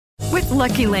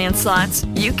Lucky Land Slots,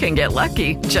 you can get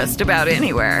lucky just about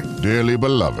anywhere. Dearly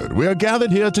beloved, we are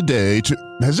gathered here today to...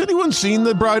 Has anyone seen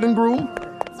the bride and groom?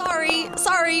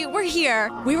 Sorry, we're here.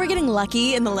 We were getting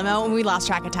lucky in the limo and we lost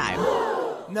track of time.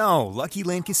 No, Lucky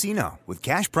Land Casino, with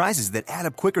cash prizes that add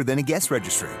up quicker than a guest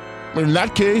registry. In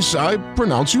that case, I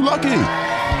pronounce you lucky.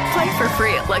 Play for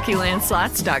free at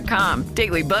LuckyLandSlots.com.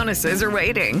 Daily bonuses are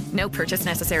waiting. No purchase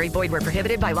necessary. Void where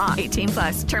prohibited by law.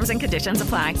 18+. Terms and conditions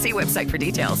apply. See website for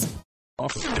details.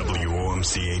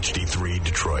 WOMC HD3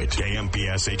 Detroit,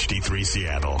 KMPS HD3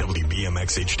 Seattle,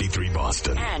 WBMX HD3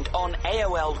 Boston, and on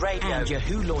AOL Radio and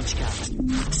Yahoo Launchcast.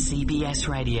 CBS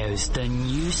Radio's The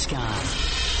New Sky.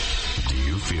 Do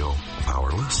you feel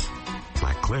powerless,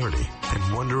 lack clarity,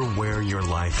 and wonder where your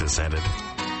life is headed?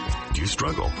 Do you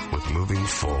struggle with moving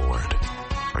forward?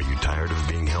 Are you tired of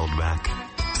being held back?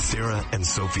 Sarah and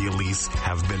Sophie Elise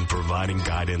have been providing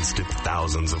guidance to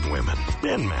thousands of women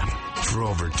and men for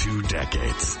over 2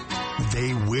 decades.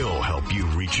 They will help you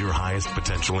reach your highest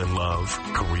potential in love,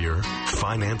 career,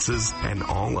 finances, and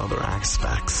all other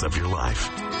aspects of your life.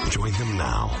 Join them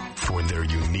now for their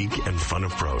unique and fun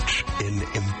approach in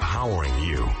empowering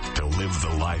you to live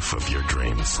the life of your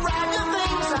dreams.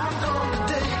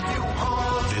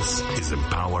 This is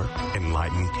Empower,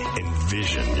 Enlighten,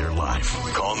 Envision Your Life.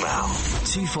 Call now.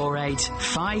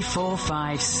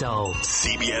 248-545-SOUL.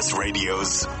 CBS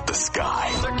Radio's The Sky.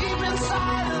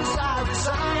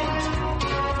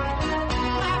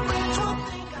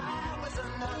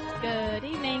 Good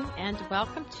evening and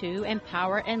welcome to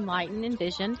Empower, Enlighten,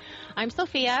 Envision. I'm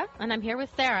Sophia and I'm here with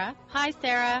Sarah. Hi,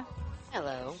 Sarah.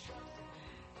 Hello.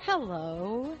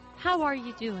 Hello. How are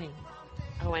you doing?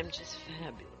 Oh, I'm just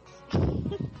fabulous.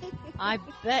 I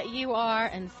bet you are,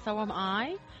 and so am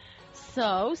I.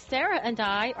 So, Sarah and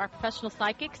I are professional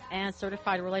psychics and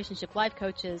certified relationship life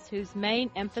coaches whose main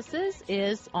emphasis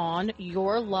is on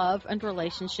your love and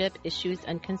relationship issues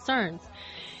and concerns.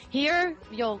 Here,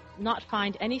 you'll not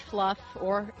find any fluff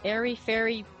or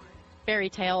airy-fairy fairy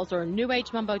tales or new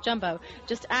age mumbo-jumbo,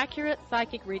 just accurate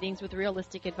psychic readings with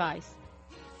realistic advice.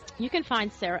 You can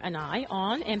find Sarah and I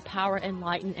on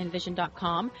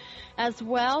EmpowerEnlightenEnvision.com as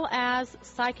well as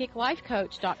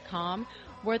PsychicLifeCoach.com,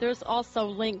 where there's also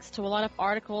links to a lot of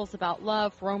articles about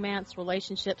love, romance,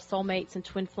 relationships, soulmates, and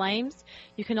twin flames.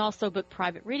 You can also book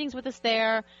private readings with us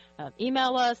there,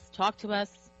 email us, talk to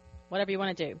us, whatever you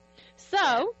want to do.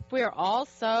 So we're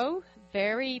also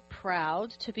very proud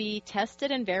to be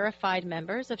tested and verified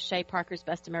members of Shea Parker's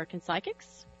Best American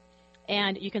Psychics.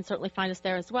 And you can certainly find us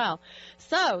there as well.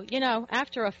 So,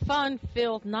 after a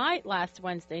fun-filled night last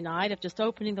Wednesday night of just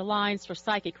opening the lines for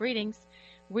psychic readings,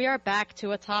 we are back to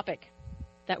a topic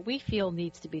that we feel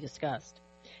needs to be discussed.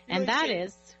 And that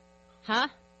is, I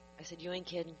said, you ain't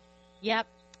kidding. Yep.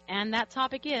 And that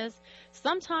topic is,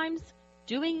 sometimes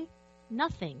doing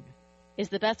nothing is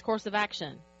the best course of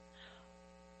action.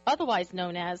 Otherwise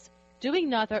known as, doing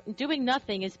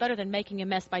nothing is better than making a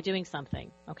mess by doing something.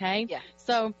 Okay? Yeah.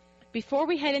 So, before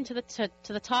we head into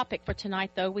to the topic for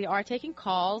tonight, though, we are taking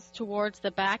calls towards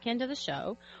the back end of the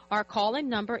show. Our call-in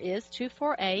number is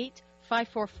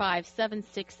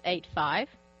 248-545-7685.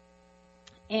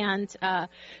 And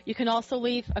you can also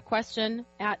leave a question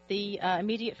at the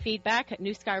immediate feedback at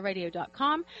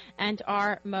newskyradio.com. And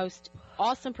our most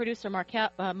awesome producer,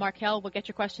 Markel, will get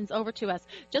your questions over to us.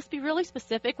 Just be really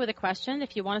specific with a question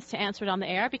if you want us to answer it on the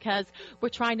air, because we're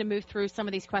trying to move through some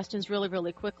of these questions really,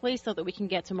 really quickly so that we can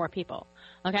get to more people.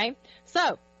 Okay?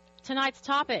 So, tonight's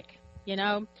topic,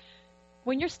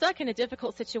 when you're stuck in a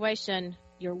difficult situation,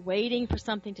 you're waiting for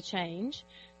something to change.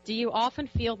 Do you often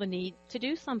feel the need to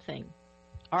do something?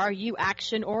 Are you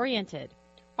action-oriented?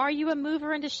 Are you a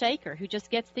mover and a shaker who just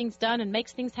gets things done and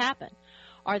makes things happen?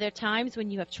 Are there times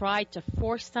when you have tried to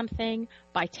force something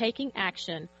by taking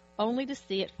action only to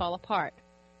see it fall apart?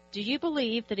 Do you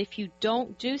believe that if you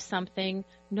don't do something,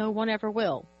 no one ever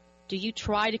will? Do you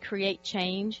try to create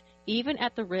change, even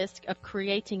at the risk of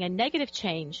creating a negative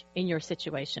change in your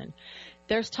situation?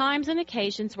 There's times and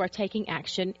occasions where taking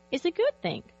action is a good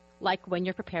thing, like when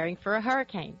you're preparing for a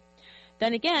hurricane.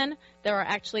 Then again, there are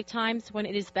actually times when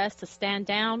it is best to stand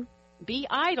down, be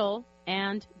idle,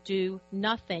 and do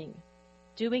nothing.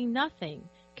 Doing nothing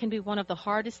can be one of the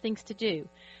hardest things to do,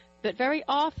 but very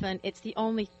often it's the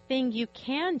only thing you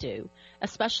can do,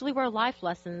 especially where life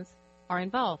lessons are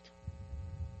involved.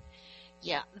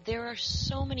 Yeah, there are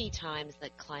so many times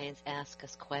that clients ask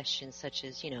us questions such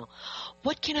as,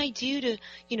 what can I do to,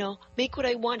 make what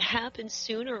I want happen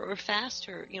sooner or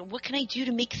faster? What can I do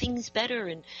to make things better?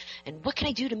 And what can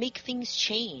I do to make things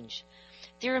change?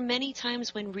 There are many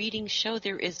times when readings show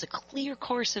there is a clear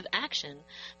course of action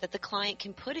that the client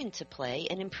can put into play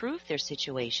and improve their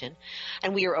situation.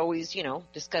 And we are always,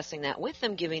 discussing that with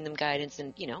them, giving them guidance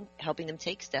and, helping them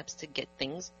take steps to get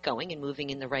things going and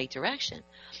moving in the right direction.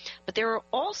 But there are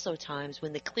also times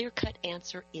when the clear-cut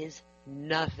answer is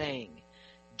nothing,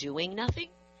 doing nothing,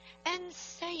 and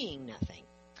saying nothing.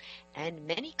 And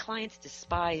many clients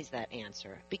despise that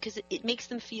answer because it makes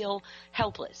them feel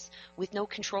helpless, with no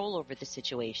control over the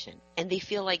situation. And they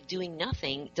feel like doing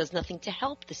nothing does nothing to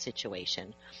help the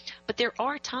situation. But there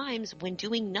are times when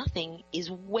doing nothing is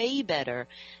way better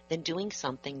than doing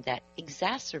something that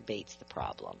exacerbates the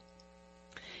problem.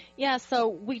 Yeah, so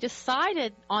we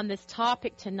decided on this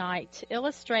topic tonight to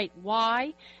illustrate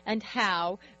why and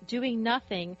how doing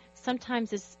nothing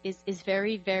sometimes is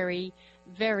very, very,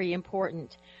 very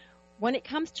important. When it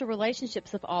comes to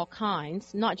relationships of all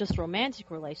kinds, not just romantic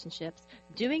relationships,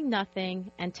 doing nothing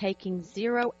and taking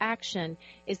zero action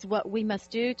is what we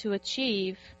must do to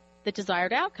achieve the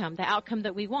desired outcome, the outcome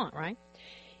that we want, right?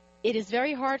 It is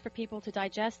very hard for people to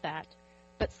digest that,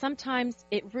 but sometimes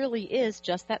it really is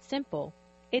just that simple.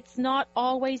 It's not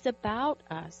always about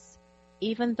us,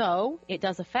 even though it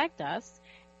does affect us,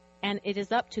 and it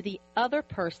is up to the other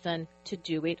person to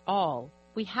do it all.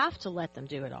 We have to let them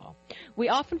do it all. We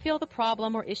often feel the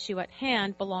problem or issue at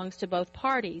hand belongs to both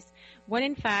parties, when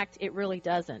in fact it really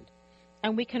doesn't.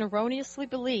 And we can erroneously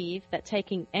believe that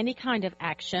taking any kind of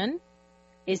action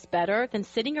is better than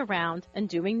sitting around and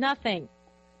doing nothing.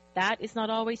 That is not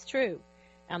always true.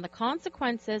 And the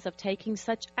consequences of taking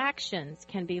such actions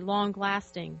can be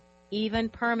long-lasting, even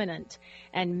permanent,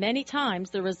 and many times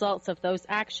the results of those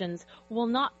actions will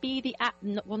not be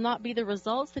the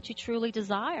results that you truly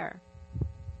desire.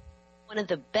 One of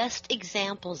the best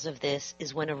examples of this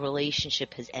is when a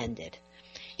relationship has ended.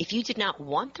 If you did not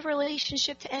want the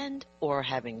relationship to end or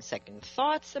having second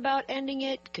thoughts about ending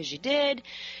it because you did,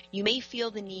 you may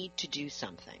feel the need to do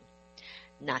something.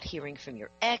 Not hearing from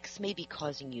your ex may be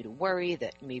causing you to worry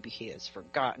that maybe he has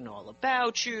forgotten all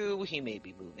about you, he may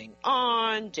be moving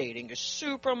on, dating a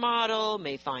supermodel,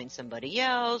 may find somebody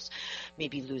else,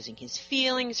 maybe losing his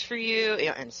feelings for you,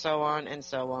 and so on and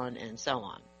so on and so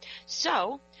on.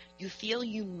 So, you feel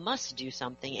you must do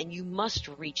something and you must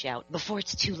reach out before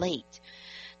it's too late.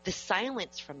 The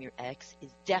silence from your ex is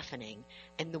deafening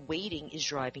and the waiting is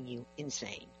driving you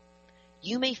insane.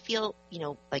 You may feel,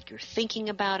 like you're thinking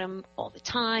about him all the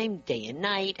time, day and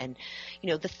night, and,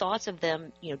 the thoughts of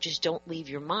them, just don't leave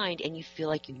your mind, and you feel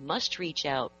like you must reach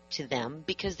out to them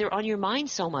because they're on your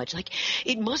mind so much. Like,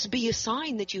 it must be a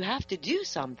sign that you have to do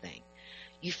something.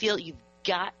 You feel you've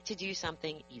got to do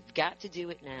something, you've got to do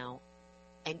it now,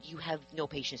 and you have no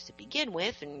patience to begin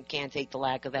with and can't take the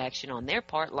lack of action on their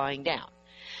part lying down.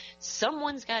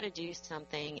 Someone's got to do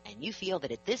something, and you feel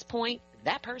that at this point,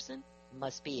 that person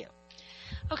must be you.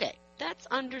 Okay, that's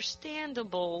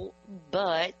understandable,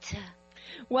 but...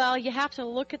 Well, you have to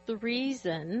look at the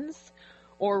reasons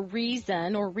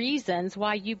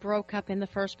why you broke up in the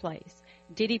first place.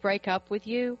 Did he break up with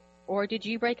you, or did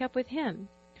you break up with him?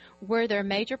 Were there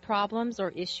major problems or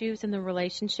issues in the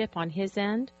relationship on his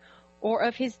end, or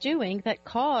of his doing that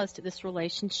caused this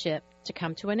relationship to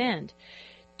come to an end?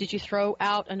 Did you throw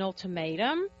out an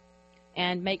ultimatum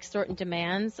and make certain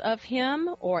demands of him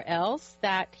or else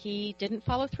that he didn't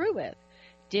follow through with?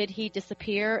 Did he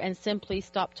disappear and simply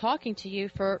stop talking to you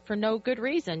for no good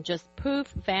reason? Just poof,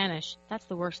 vanish. That's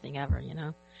the worst thing ever,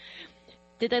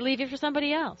 Did they leave you for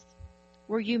somebody else?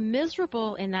 Were you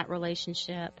miserable in that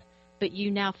relationship, but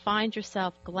you now find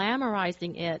yourself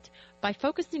glamorizing it by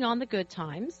focusing on the good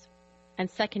times and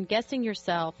second-guessing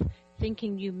yourself,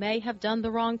 thinking you may have done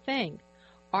the wrong thing?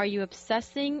 Are you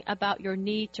obsessing about your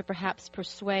need to perhaps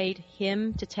persuade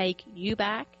him to take you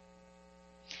back?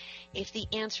 If the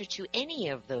answer to any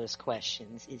of those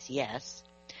questions is yes,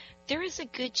 there is a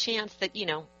good chance that,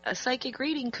 a psychic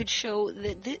reading could show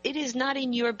that it is not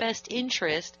in your best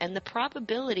interest, and the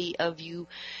probability of you,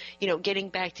 getting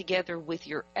back together with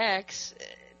your ex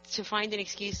to find an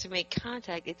excuse to make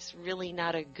contact, it's really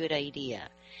not a good idea.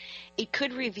 It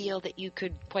could reveal that you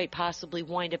could quite possibly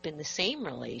wind up in the same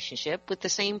relationship with the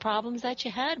same problems that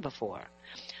you had before.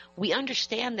 We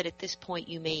understand that at this point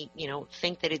you may,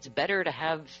 think that it's better to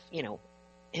have,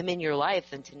 him in your life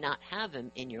than to not have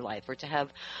him in your life, or to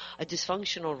have a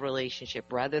dysfunctional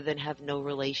relationship rather than have no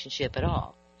relationship at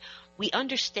all. We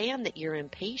understand that you're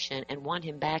impatient and want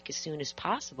him back as soon as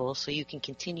possible so you can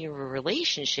continue a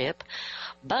relationship,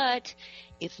 but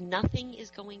if nothing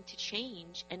is going to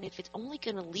change, and if it's only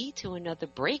going to lead to another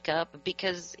breakup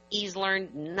because he's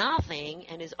learned nothing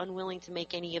and is unwilling to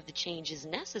make any of the changes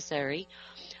necessary,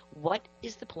 what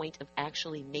is the point of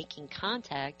actually making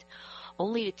contact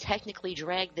only to technically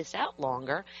drag this out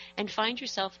longer and find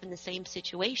yourself in the same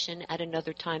situation at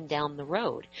another time down the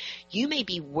road? You may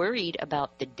be worried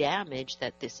about the damage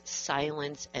that this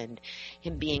silence and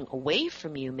him being away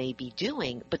from you may be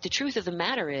doing, but the truth of the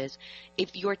matter is,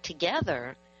 if you're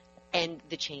together and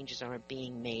the changes aren't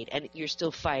being made and you're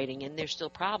still fighting and there's still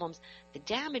problems, the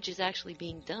damage is actually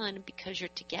being done because you're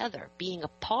together. Being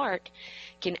apart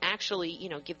can actually,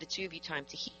 give the two of you time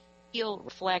to heal,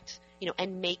 reflect,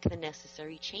 and make the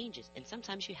necessary changes. And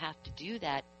sometimes you have to do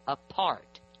that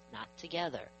apart, not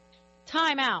together.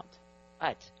 Time out.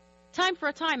 What? Time for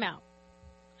a timeout.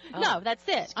 Oh, no, that's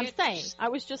it. I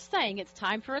was just saying it's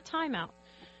time for a timeout.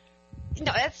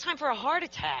 No, that's time for a heart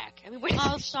attack.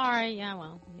 Oh, sorry. Yeah,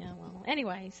 well.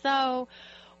 Anyway,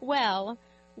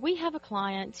 we have a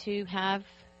client who has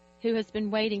been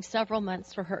waiting several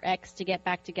months for her ex to get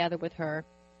back together with her,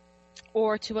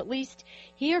 or to at least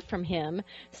hear from him,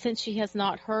 since she has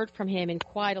not heard from him in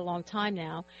quite a long time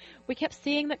now. We kept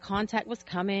seeing that contact was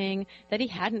coming, that he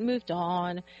hadn't moved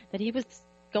on, that he was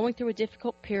going through a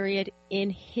difficult period in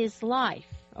his life.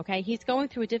 Okay, he's going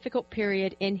through a difficult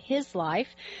period in his life,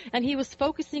 and he was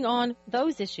focusing on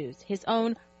those issues, his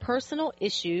own personal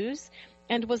issues,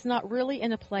 and was not really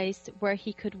in a place where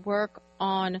he could work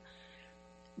on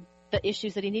the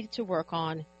issues that he needed to work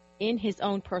on in his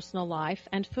own personal life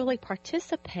and fully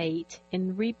participate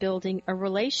in rebuilding a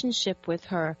relationship with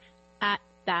her at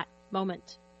that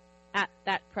moment, at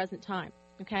that present time.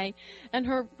 Okay, and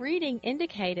her reading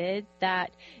indicated that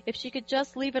if she could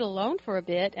just leave it alone for a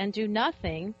bit and do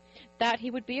nothing, that he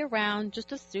would be around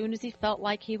just as soon as he felt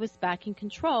like he was back in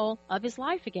control of his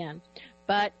life again.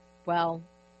 But,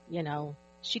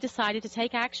 she decided to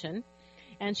take action,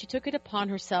 and she took it upon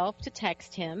herself to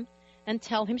text him and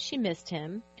tell him she missed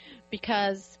him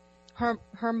because her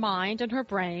mind and her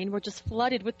brain were just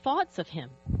flooded with thoughts of him.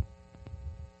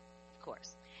 Of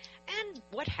course. And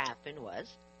what happened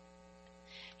was,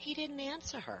 he didn't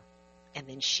answer her. And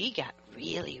then she got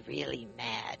really, really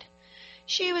mad.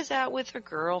 She was out with her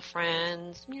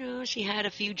girlfriends. She had a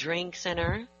few drinks in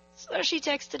her. So she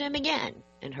texted him again.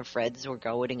 And her friends were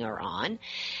goading her on.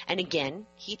 And again,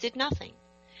 he did nothing.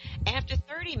 After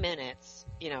 30 minutes,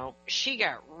 she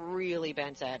got really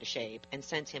bent out of shape and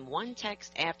sent him one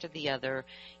text after the other,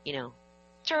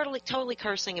 totally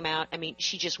cursing him out.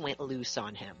 She just went loose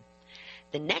on him.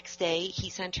 The next day, he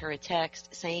sent her a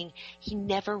text saying he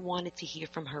never wanted to hear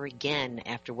from her again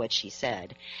after what she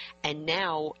said. And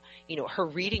now, her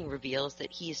reading reveals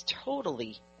that he is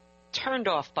totally turned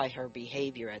off by her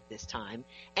behavior at this time.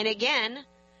 And again,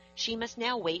 she must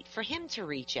now wait for him to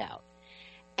reach out.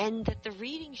 And that the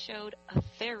reading showed a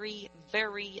very,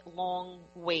 very long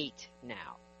wait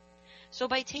now. So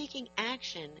by taking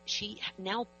action, she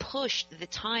now pushed the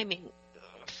timing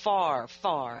far,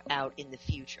 far out in the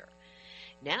future.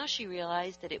 Now she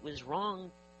realized that it was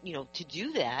wrong, to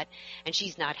do that, and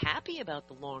she's not happy about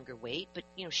the longer wait, but,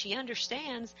 she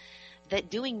understands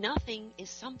that doing nothing is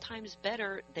sometimes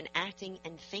better than acting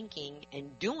and thinking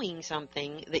and doing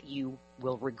something that you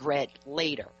will regret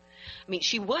later.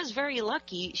 She was very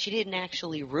lucky she didn't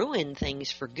actually ruin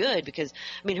things for good because,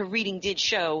 her reading did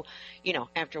show,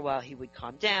 after a while he would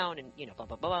calm down and, blah,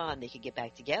 blah, blah, and they could get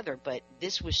back together. But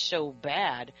this was so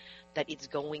bad that it's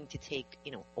going to take,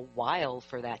 a while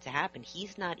for that to happen.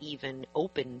 He's not even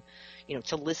open,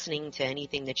 to listening to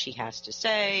anything that she has to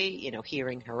say,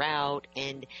 hearing her out.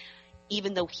 And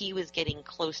even though he was getting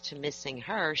close to missing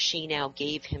her, she now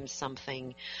gave him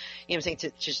something,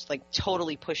 to just like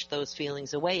totally push those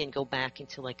feelings away and go back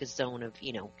into like a zone of,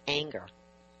 anger.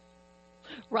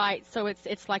 Right. So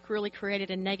it's like really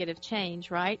created a negative change,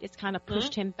 right? It's kind of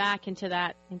pushed him back into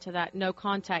that no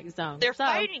contact zone. They're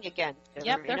fighting again.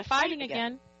 They're fighting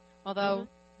again. Although,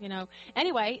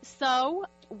 anyway, so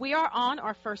we are on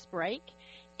our first break,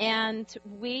 and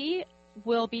we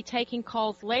will be taking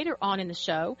calls later on in the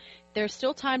show. There's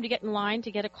still time to get in line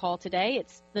to get a call today.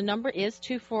 The number is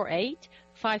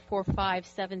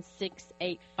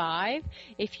 248-545-7685.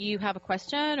 If you have a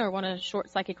question or want a short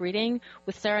psychic reading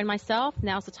with Sarah and myself,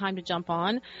 now's the time to jump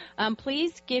on.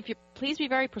 Please be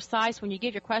very precise when you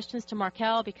give your questions to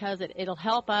Markel, because it'll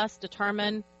help us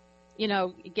determine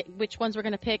which ones we're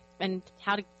going to pick and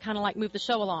how to kind of like move the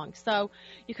show along. So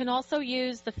you can also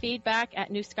use the feedback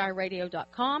at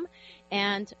newskyradio.com,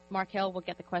 and Markel will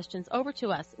get the questions over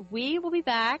to us. We will be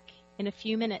back in a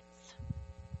few minutes.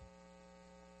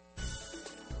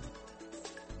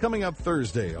 Coming up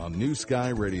Thursday on New Sky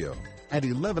Radio. At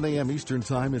 11 a.m. Eastern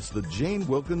Time, it's the Jane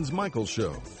Wilkins-Michael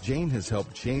Show. Jane has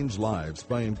helped change lives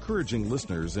by encouraging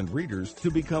listeners and readers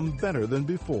to become better than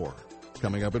before.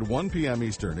 Coming up at 1 p.m.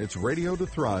 Eastern, it's Radio to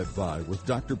Thrive By with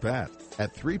Dr. Pat.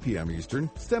 At 3 p.m.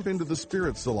 Eastern, step into the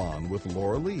Spirit Salon with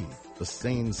Laura Lee, the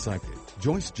Sane Psychic.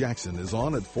 Joyce Jackson is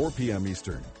on at 4 p.m.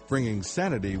 Eastern, bringing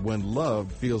sanity when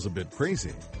love feels a bit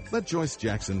crazy. Let Joyce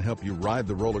Jackson help you ride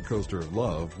the roller coaster of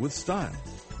love with style.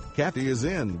 Kathy is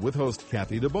in with host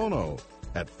Kathy DeBono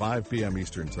at 5 p.m.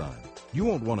 Eastern Time. You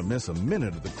won't want to miss a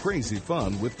minute of the crazy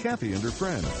fun with Kathy and her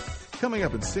friends. Coming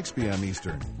up at 6 p.m.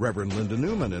 Eastern, Reverend Linda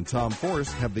Newman and Tom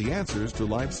Force have the answers to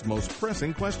life's most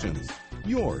pressing questions.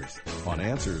 Yours on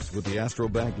Answers with the Astro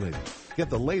Bag Lady. Get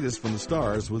the latest from the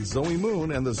stars with Zoe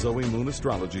Moon and the Zoe Moon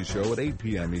Astrology Show at 8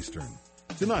 p.m. Eastern.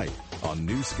 Tonight on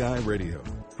New Sky Radio.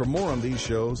 For more on these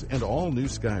shows and all New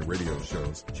Sky Radio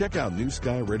shows, check out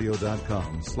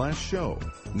newskyradio.com/show.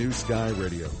 New Sky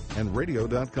Radio and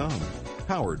radio.com.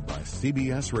 Powered by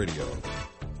CBS Radio.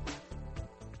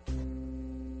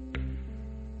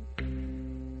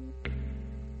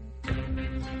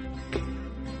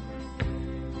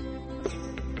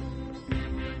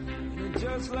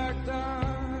 Just like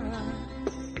that,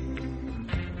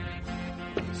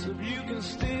 so you can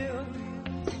still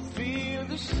feel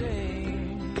the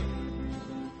same.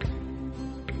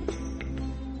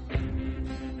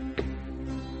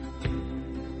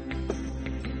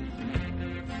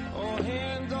 All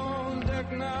hands on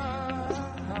deck now,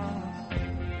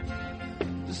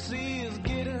 the sea is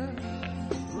getting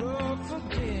rough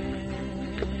again.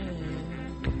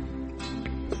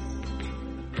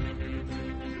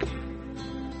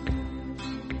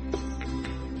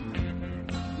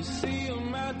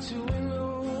 Too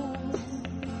low,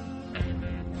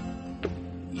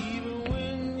 even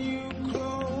when you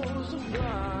close the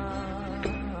blinds.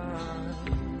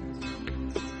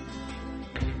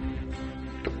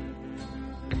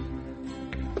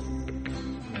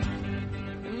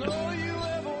 And all you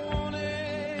ever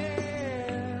wanted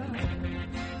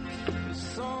is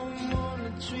someone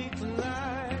to treat the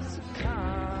nice and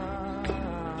kind.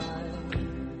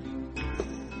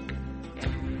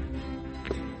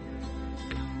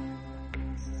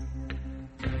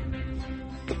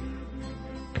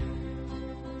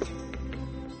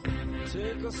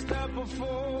 Take a step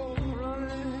before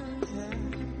running,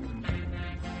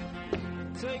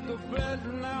 take a breath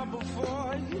now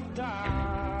before you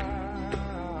die.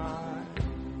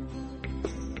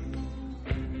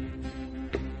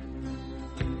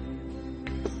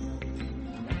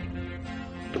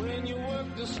 When you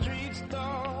work the streets,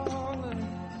 darling,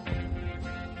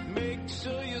 make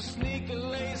sure your sneaker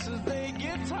laces, they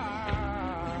get tied.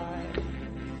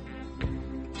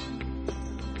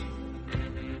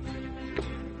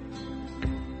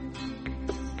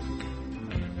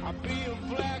 Be a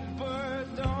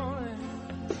blackbird, darling,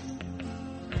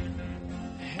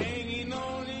 hanging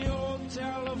on your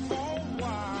telephone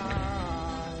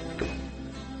wire.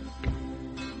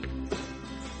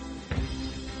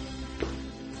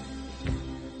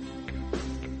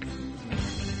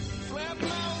 Flap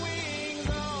my wings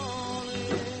on it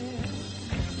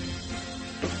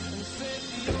and set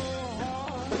your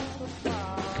heart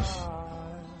afire.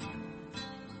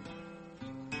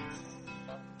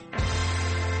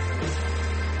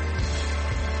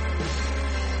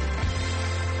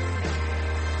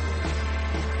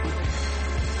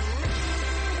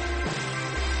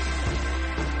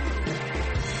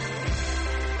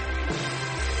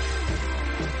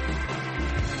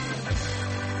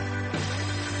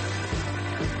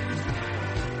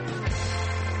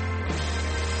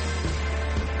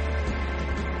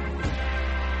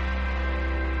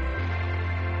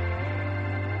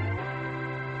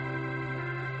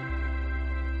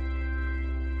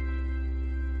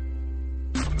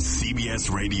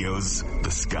 CBS Radio's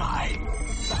The Sky.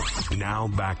 Now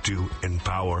back to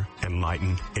empower,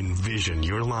 enlighten, envision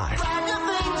your life.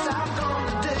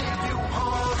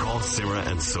 Call Sarah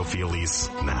and Sophie Elise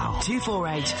now.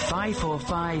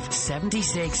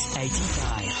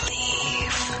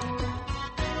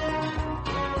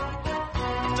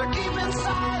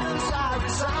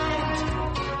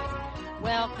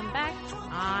 Welcome back.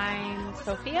 I'm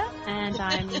Sophia, and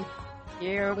I'm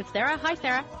here with Sarah. Hi,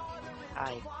 Sarah.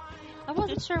 Hi. I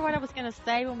wasn't sure what I was going to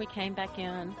say when we came back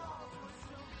in.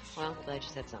 Well, I'm glad you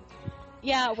said something.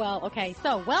 Yeah, well, okay.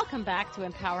 So, welcome back to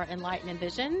Empower, Enlighten, and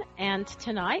Vision. And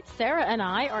tonight, Sarah and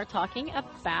I are talking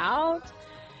about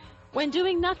when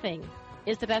doing nothing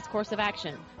is the best course of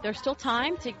action. There's still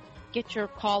time to get your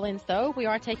call-ins, though. We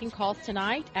are taking calls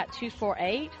tonight at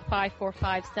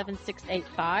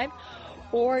 248-545-7685.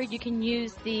 Or you can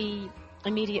use the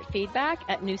immediate feedback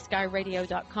at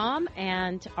newskyradio.com,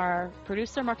 and our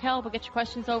producer, Markel, will get your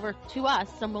questions over to us,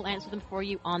 and we'll answer them for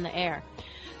you on the air.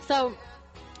 So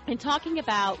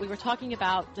we were talking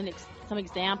about some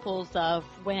examples of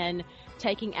when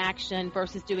taking action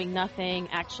versus doing nothing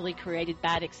actually created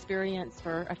bad experience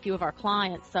for a few of our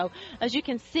clients. So as you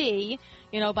can see,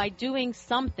 by doing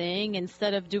something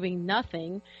instead of doing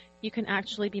nothing, you can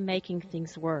actually be making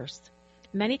things worse.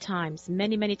 Many times,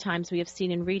 many times we have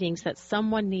seen in readings that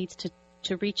someone needs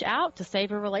to reach out to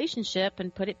save a relationship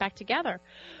and put it back together.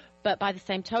 But by the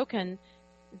same token,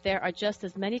 there are just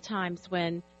as many times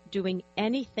when doing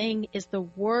anything is the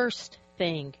worst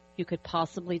thing you could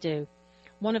possibly do.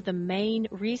 One of the main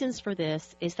reasons for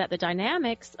this is that the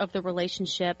dynamics of the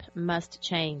relationship must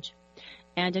change.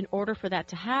 And in order for that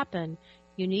to happen,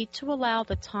 you need to allow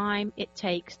the time it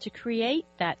takes to create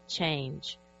that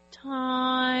change.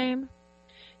 Time.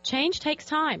 Change takes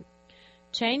time.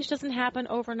 Change doesn't happen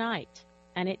overnight,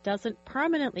 and it doesn't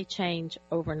permanently change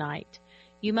overnight.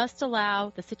 You must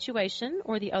allow the situation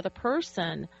or the other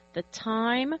person the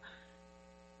time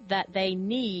that they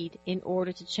need in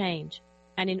order to change.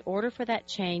 And in order for that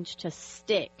change to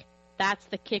stick, that's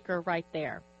the kicker right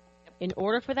there. In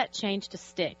order for that change to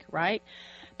stick, right?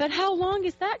 But how long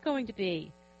is that going to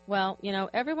be? Well,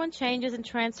 everyone changes and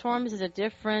transforms at a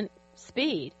different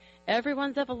speed.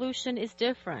 Everyone's evolution is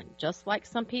different. Just like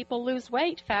some people lose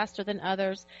weight faster than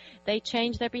others, they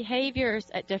change their behaviors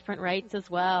at different rates as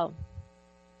well.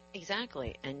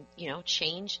 Exactly. And,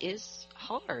 change is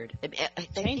hard.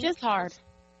 Change is hard.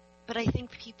 But I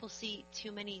think people see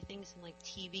too many things in,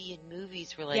 TV and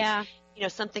movies where,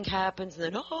 something happens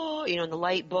and then, and the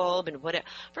light bulb and whatever.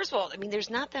 First of all, there's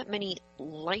not that many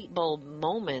light bulb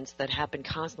moments that happen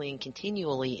constantly and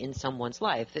continually in someone's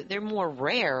life. They're more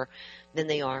rare than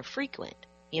they are frequent.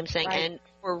 You know what I'm saying? Right. And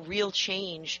for real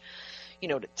change,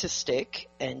 to stick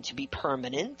and to be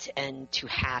permanent and to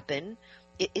happen,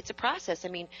 it's a process.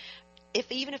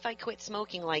 Even if I quit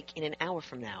smoking in an hour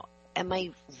from now, am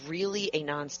I really a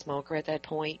non-smoker at that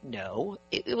point? No.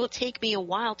 It will take me a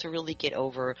while to really get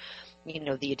over,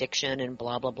 the addiction and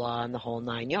blah, blah, blah and the whole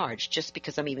 9 yards. Just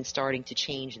because I'm even starting to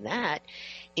change that,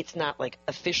 it's not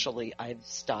officially I've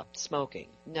stopped smoking.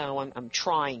 No, I'm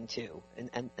trying to,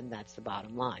 and that's the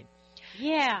bottom line.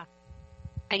 Yeah.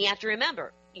 And you have to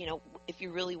remember, if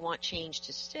you really want change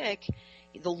to stick,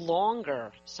 the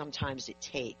longer sometimes it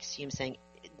takes. You know what I'm saying?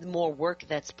 The more work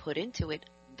that's put into it,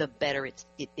 the better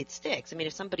it sticks.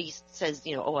 If somebody says,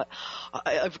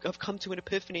 I've come to an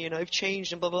epiphany and I've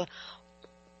changed and blah, blah,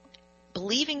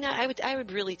 believing that, I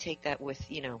would really take that with,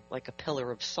 like a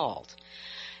pillar of salt.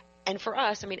 And for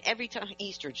us, every time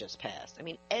Easter just passed,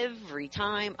 every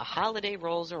time a holiday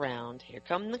rolls around, here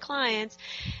come the clients,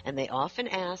 and they often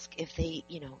ask if they,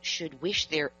 should wish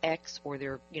their ex or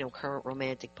their, current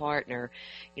romantic partner,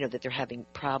 that they're having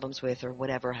problems with or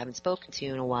whatever, haven't spoken to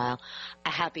in a while, a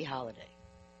happy holiday.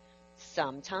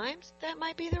 Sometimes that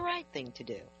might be the right thing to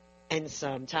do. And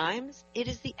sometimes it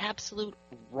is the absolute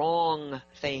wrong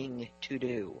thing to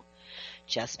do.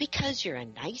 Just because you're a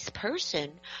nice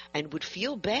person and would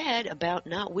feel bad about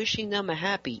not wishing them a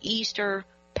happy Easter,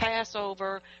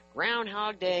 Passover,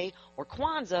 Groundhog Day, or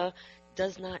Kwanzaa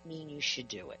does not mean you should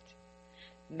do it.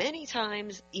 Many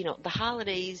times, the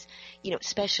holidays,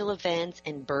 special events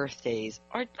and birthdays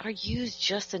are used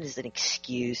just as an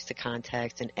excuse to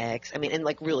contact an ex.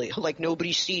 Really,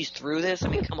 nobody sees through this.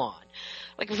 Come on.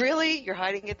 Really? You're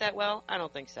hiding it that well? I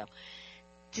don't think so.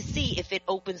 To see if it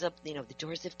opens up, the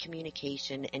doors of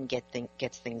communication and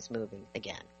gets things moving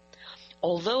again.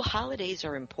 Although holidays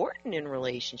are important in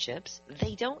relationships,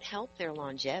 they don't help their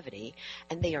longevity,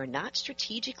 and they are not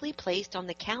strategically placed on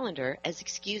the calendar as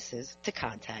excuses to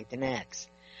contact an ex.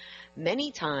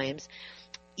 Many times,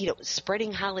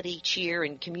 spreading holiday cheer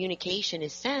and communication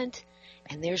is sent,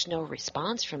 and there's no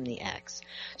response from the ex.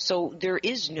 So there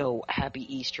is no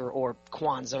happy Easter or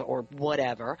Kwanzaa or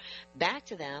whatever back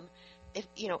to them. If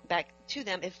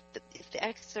the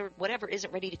ex or whatever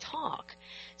isn't ready to talk.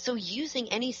 So using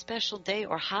any special day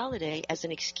or holiday as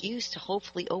an excuse to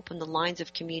hopefully open the lines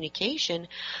of communication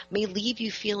may leave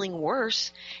you feeling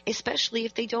worse, especially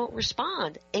if they don't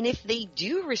respond. And if they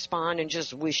do respond and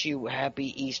just wish you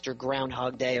happy Easter,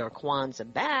 Groundhog Day, or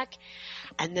Kwanzaa back,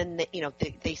 and then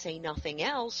they say nothing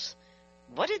else,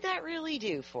 what did that really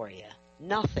do for you?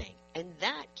 Nothing. And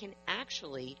that can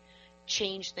actually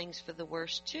change things for the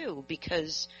worse too,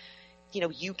 because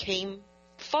you came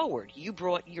forward, you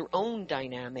brought your own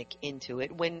dynamic into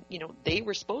it when they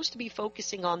were supposed to be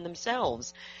focusing on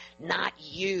themselves, not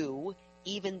you,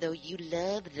 even though you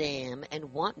love them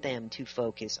and want them to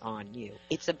focus on you.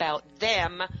 It's about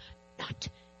them, not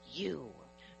you.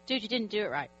 Dude, you didn't do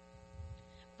it right.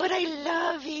 But I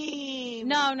love him.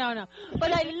 No.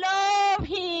 But I love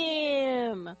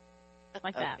him.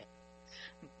 Like that.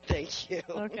 Thank you.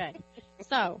 Okay.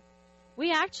 So,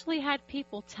 we actually had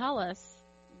people tell us,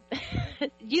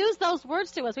 use those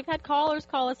words to us. We've had callers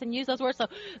call us and use those words. So,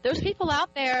 there's people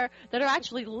out there that are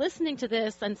actually listening to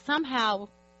this and somehow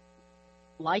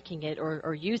liking it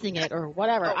or using it or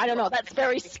whatever. I don't know. That's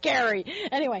very scary.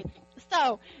 Anyway,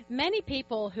 so many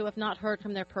people who have not heard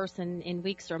from their person in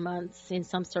weeks or months in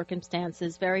some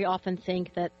circumstances very often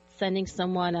think that sending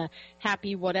someone a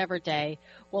happy whatever day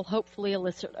will hopefully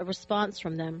elicit a response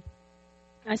from them.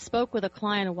 I spoke with a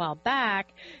client a while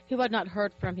back who had not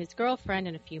heard from his girlfriend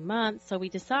in a few months, so we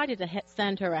decided to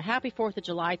send her a happy 4th of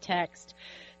July text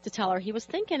to tell her he was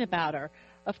thinking about her.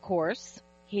 Of course,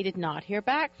 he did not hear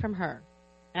back from her,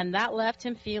 and that left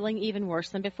him feeling even worse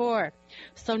than before.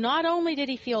 So not only did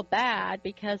he feel bad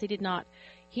because he did not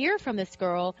hear from this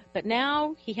girl, but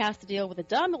now he has to deal with a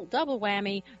double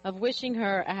whammy of wishing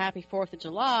her a happy 4th of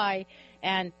July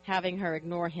and having her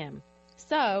ignore him.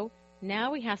 So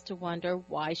now he has to wonder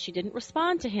why she didn't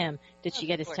respond to him. Did she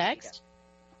get his text?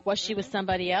 Was she with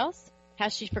somebody else?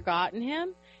 Has she forgotten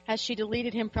him? Has she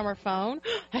deleted him from her phone?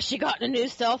 Has she gotten a new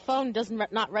cell phone and does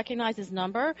not recognize his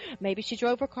number? Maybe she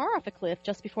drove her car off a cliff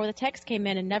just before the text came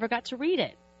in and never got to read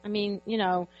it. I mean, you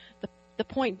know, the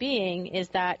point being is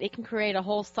that it can create a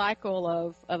whole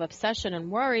cycle of obsession and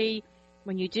worry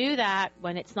when you do that,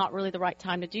 when it's not really the right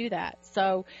time to do that.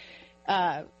 So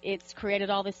it's created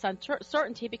all this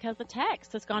uncertainty because the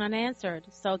text has gone unanswered.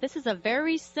 So this is a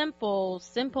very simple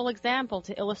example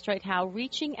to illustrate how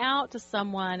reaching out to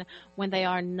someone when they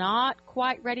are not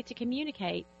quite ready to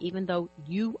communicate, even though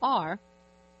you are,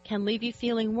 can leave you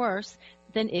feeling worse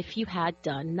than if you had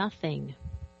done nothing.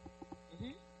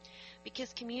 Mm-hmm.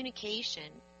 Because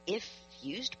communication, if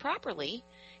used properly,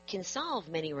 can solve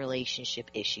many relationship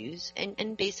issues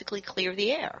and basically clear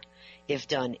the air. If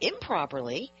done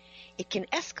improperly, it can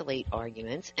escalate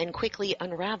arguments and quickly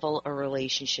unravel a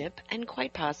relationship and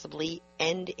quite possibly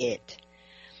end it.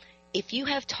 If you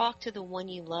have talked to the one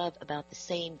you love about the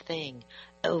same thing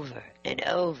over and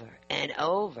over and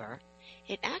over,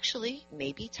 it actually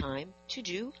may be time to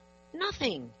do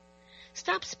nothing.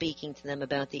 Stop speaking to them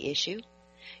about the issue.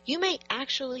 You may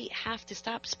actually have to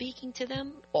stop speaking to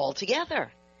them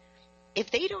altogether.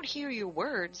 If they don't hear your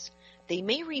words, they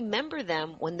may remember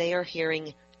them when they are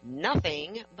hearing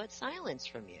nothing but silence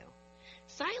from you.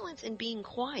 Silence and being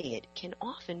quiet can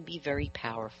often be very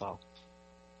powerful.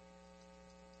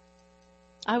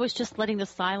 I was just letting the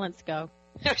silence go.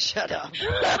 No, shut up.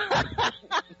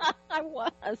 I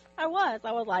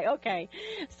was like, okay.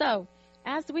 So,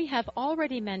 as we have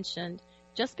already mentioned,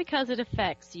 just because it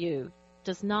affects you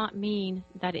does not mean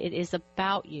that it is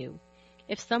about you.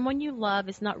 If someone you love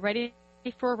is not ready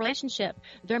for a relationship,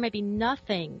 there may be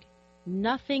nothing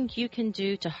you can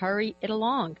do to hurry it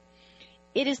along.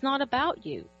 It is not about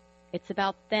you. It's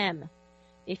about them.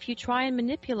 If you try and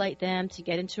manipulate them to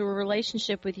get into a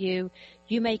relationship with you,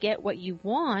 you may get what you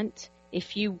want.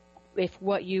 If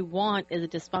what you want is a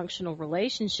dysfunctional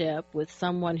relationship with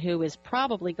someone who is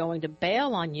probably going to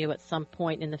bail on you at some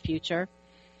point in the future.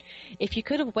 If you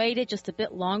could have waited just a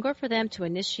bit longer for them to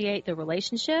initiate the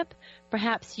relationship,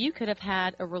 perhaps you could have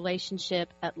had a relationship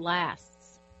at last.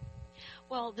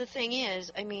 Well, the thing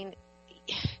is, I mean,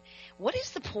 what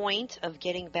is the point of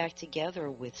getting back together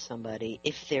with somebody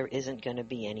if there isn't going to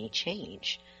be any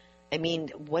change? I mean,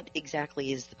 what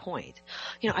exactly is the point?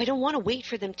 You know, I don't want to wait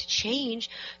for them to change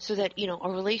so that, you know,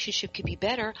 our relationship could be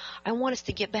better. I want us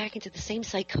to get back into the same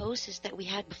psychosis that we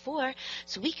had before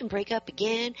so we can break up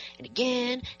again and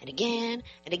again and again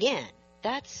and again.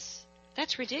 That's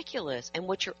ridiculous. And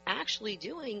what you're actually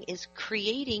doing is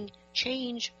creating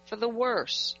change for the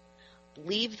worse.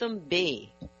 Leave them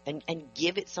be and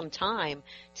give it some time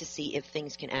to see if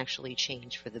things can actually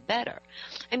change for the better.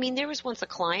 I mean, there was once a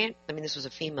client, this was a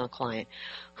female client,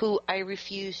 who I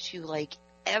refused to,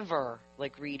 ever,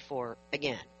 read for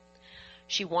again.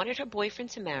 She wanted her boyfriend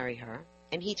to marry her,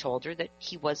 and he told her that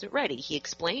he wasn't ready. He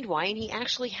explained why, and he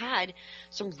actually had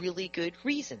some really good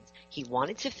reasons. He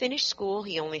wanted to finish school.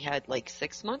 He only had,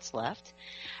 6 months left,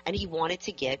 and he wanted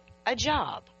to get a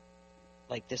job.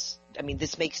 This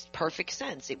makes perfect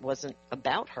sense. It wasn't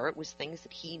about her. It was things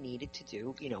that he needed to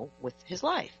do, with his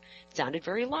life. It sounded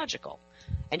very logical.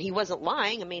 And he wasn't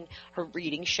lying. Her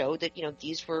reading showed that,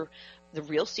 these were the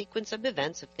real sequence of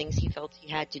events of things he felt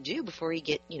he had to do before he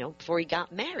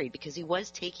got married, because he was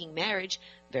taking marriage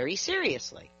very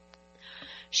seriously.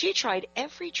 She tried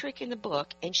every trick in the book,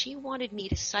 and she wanted me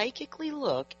to psychically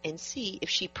look and see if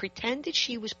she pretended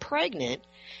she was pregnant,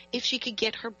 if she could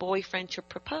get her boyfriend to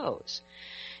propose.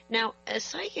 Now, as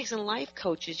psychics and life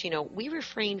coaches, we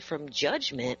refrain from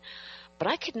judgment, but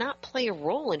I could not play a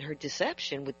role in her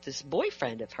deception with this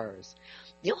boyfriend of hers.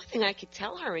 The only thing I could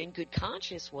tell her in good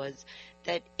conscience was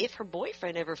that if her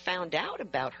boyfriend ever found out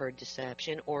about her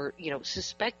deception or,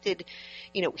 suspected,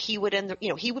 he would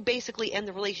he would basically end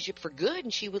the relationship for good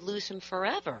and she would lose him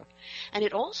forever. And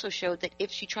it also showed that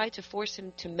if she tried to force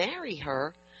him to marry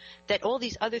her, that all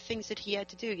these other things that he had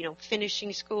to do,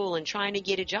 finishing school and trying to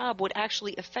get a job would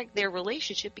actually affect their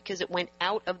relationship because it went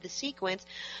out of the sequence.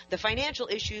 The financial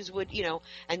issues would,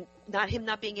 and him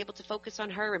not being able to focus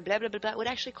on her and blah, blah, blah, blah, would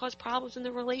actually cause problems in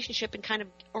the relationship and kind of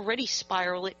already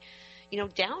spiral it,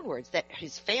 downwards, that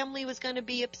his family was going to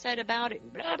be upset about it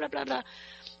and blah, blah, blah, blah.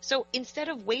 So instead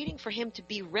of waiting for him to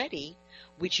be ready,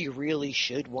 which you really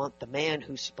should want the man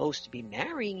who's supposed to be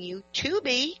marrying you to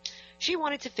be, she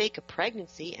wanted to fake a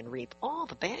pregnancy and reap all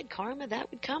the bad karma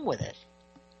that would come with it.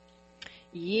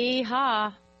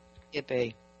 Yeehaw.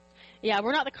 Yippee. Yeah,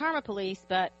 we're not the karma police,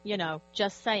 but,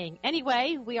 just saying.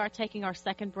 Anyway, we are taking our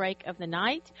second break of the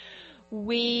night.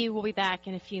 We will be back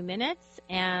in a few minutes,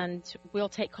 and we'll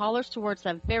take callers towards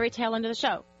the very tail end of the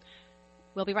show.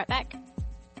 We'll be right back.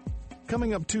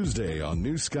 Coming up Tuesday on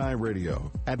New Sky Radio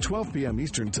at 12 p.m.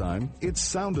 Eastern Time, it's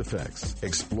Sound Effects.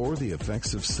 Explore the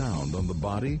effects of sound on the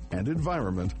body and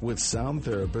environment with sound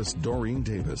therapist Doreen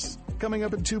Davis. Coming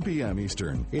up at 2 p.m.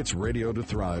 Eastern, it's Radio to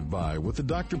Thrive By with the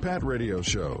Dr. Pat Radio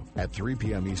Show. At 3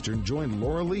 p.m. Eastern, join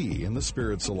Laura Lee in the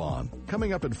Spirit Salon.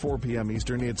 Coming up at 4 p.m.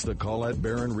 Eastern, it's the Colette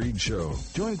Baron Reed Show.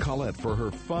 Join Colette for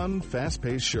her fun,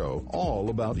 fast-paced show all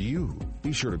about you.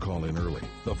 Be sure to call in early.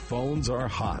 The phones are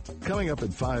hot. Coming up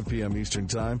at 5 p.m. Eastern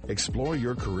Time, explore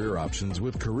your career options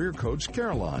with career coach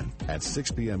Caroline. At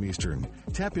 6 p.m. Eastern,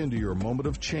 tap into your moment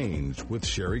of change with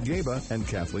Sherry Gaba and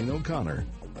Kathleen O'Connor.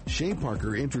 Shay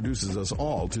Parker introduces us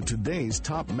all to today's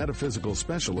top metaphysical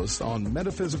specialists on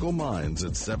Metaphysical Minds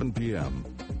at 7 p.m.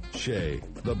 Shay,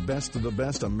 the best of the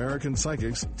best American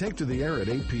psychics, take to the air at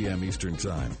 8 p.m. Eastern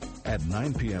Time. At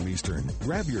 9 p.m. Eastern,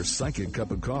 grab your psychic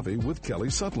cup of coffee with Kelly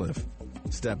Sutcliffe.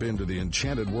 Step into the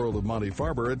enchanted world of Monty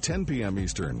Farber at 10 p.m.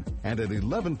 Eastern. And at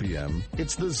 11 p.m.,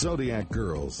 it's the Zodiac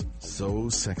Girls. So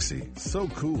sexy, so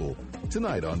cool.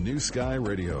 Tonight on New Sky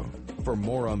Radio. For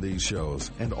more on these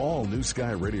shows and all New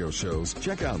Sky Radio shows,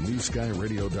 check out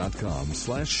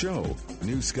newskyradio.com/show.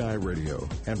 New Sky Radio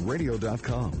and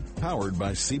radio.com. Powered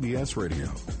by CBS Radio.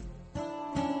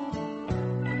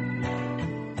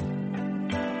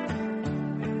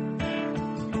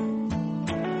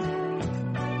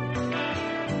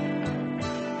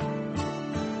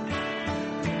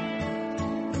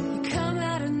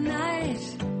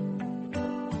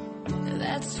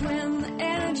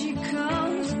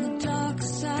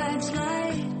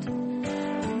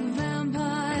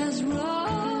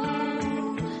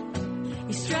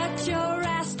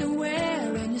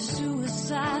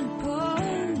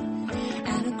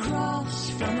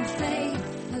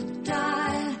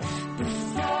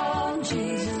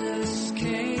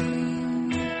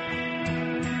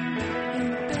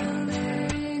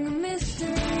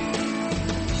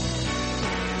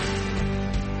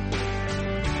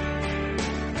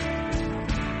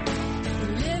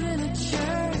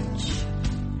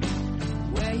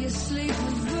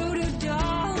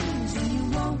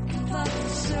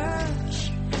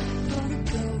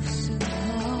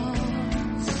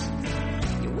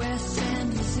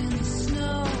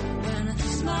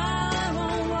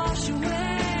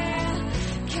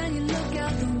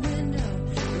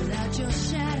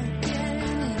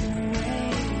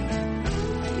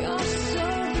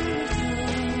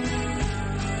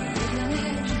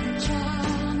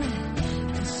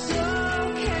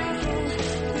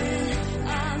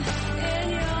 In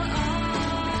your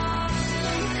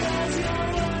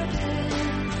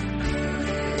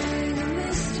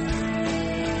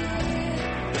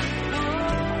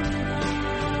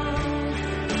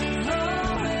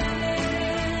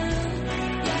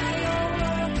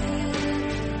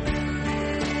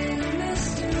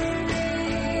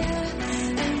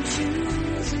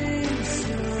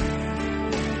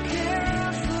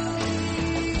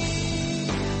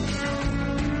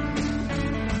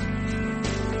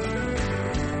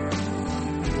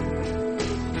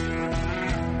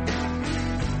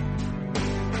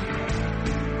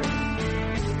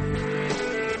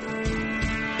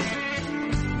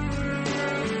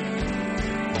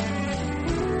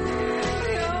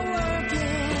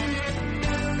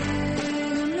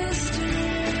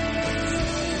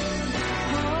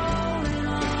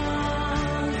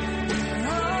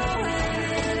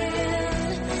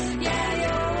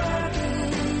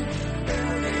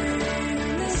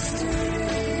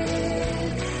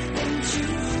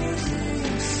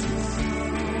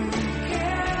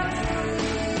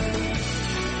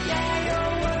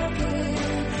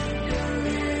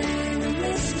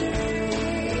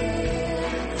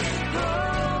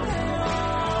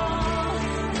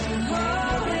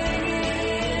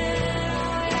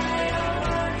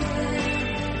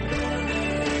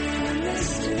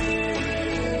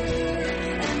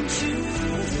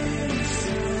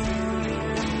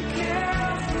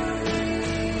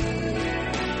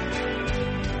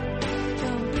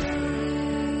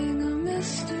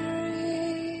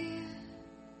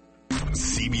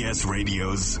CBS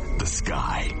Radio's The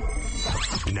Sky.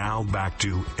 Now back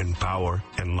to Empower,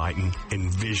 Enlighten,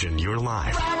 Envision Your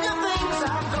Life.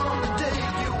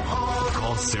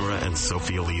 Call Sarah and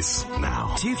Sophie Elise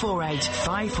now.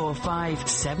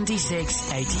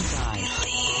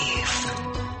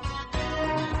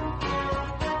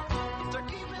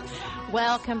 248-545-7685.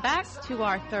 Welcome back to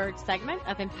our third segment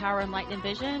of Empower, Enlighten,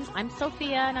 Envision. I'm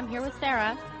Sophia, and I'm here with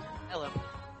Sarah. Hello.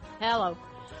 Hello.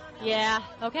 Yeah.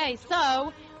 Okay.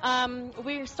 So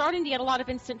we're starting to get a lot of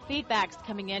instant feedbacks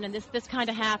coming in, and this kind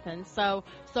of happens. So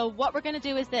what we're going to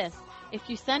do is this: if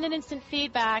you send an instant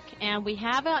feedback and we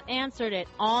haven't answered it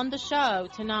on the show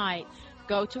tonight,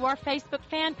 go to our Facebook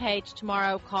fan page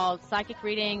tomorrow called Psychic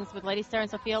Readings with Lady Sarah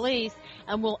and Sophia Elise,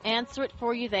 and we'll answer it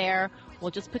for you there. We'll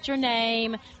just put your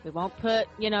name. We won't put,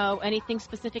 anything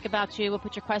specific about you. We'll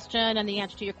put your question and the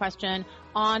answer to your question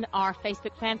on our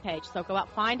Facebook fan page. So go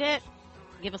out, find it,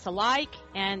 give us a like,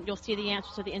 and you'll see the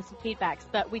answer to the instant feedbacks.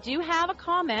 But we do have a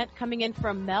comment coming in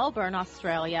from Melbourne,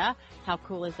 Australia. How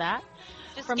cool is that?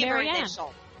 Just from give her Marianne.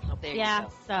 initial. Oh, there Yeah, you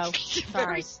go. so,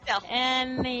 sorry. Stealthy.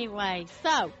 Anyway,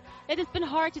 so it has been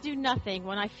hard to do nothing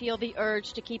when I feel the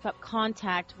urge to keep up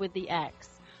contact with the ex.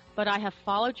 But I have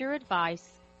followed your advice,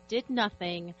 did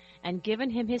nothing, and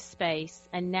given him his space,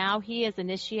 and now he is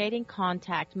initiating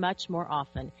contact much more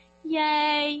often.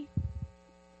 Yay!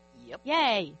 Yep.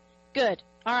 Yay! Good.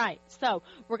 All right, so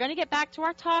we're going to get back to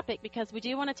our topic because we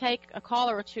do want to take a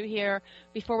caller or two here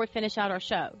before we finish out our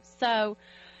show. So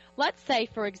let's say,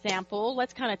 for example,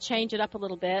 let's kind of change it up a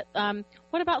little bit.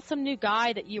 What about some new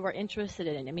guy that you are interested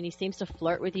in? I mean, he seems to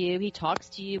flirt with you. He talks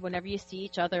to you whenever you see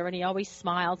each other, and he always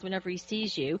smiles whenever he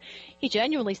sees you. He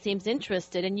genuinely seems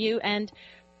interested in you, and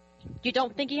you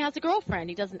don't think he has a girlfriend.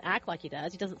 He doesn't act like he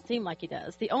does. He doesn't seem like he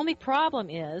does. The only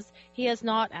problem is he has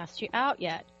not asked you out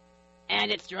yet,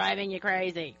 and it's driving you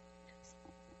crazy.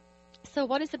 So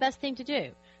what is the best thing to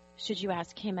do? Should you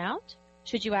ask him out?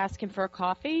 Should you ask him for a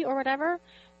coffee or whatever?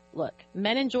 Look,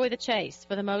 men enjoy the chase.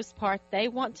 For the most part, they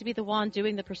want to be the one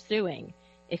doing the pursuing.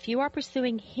 If you are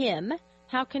pursuing him,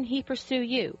 how can he pursue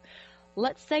you?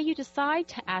 Let's say you decide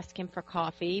to ask him for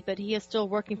coffee, but he is still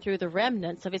working through the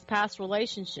remnants of his past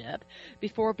relationship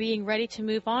before being ready to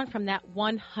move on from that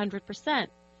 100%.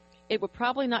 It would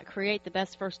probably not create the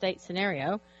best first date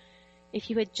scenario. If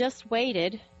you had just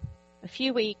waited a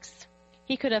few weeks,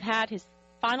 he could have had his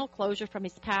final closure from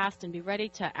his past and be ready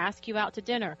to ask you out to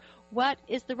dinner. What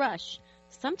is the rush?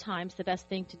 Sometimes the best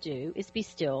thing to do is be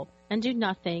still and do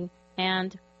nothing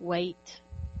and wait.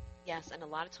 Yes, and a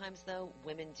lot of times, though,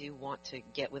 women do want to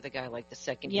get with a guy like the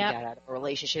second Yep. he got out of a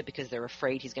relationship because they're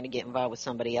afraid he's going to get involved with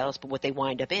somebody else. But what they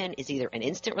wind up in is either an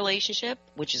instant relationship,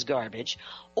 which is garbage,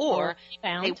 or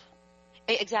rebound.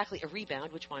 Exactly, a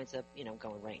rebound, which winds up,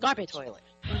 going right Garbage. into the toilet.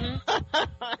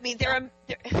 I mean, there are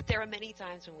many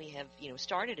times when we have,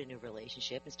 started a new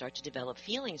relationship and start to develop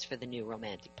feelings for the new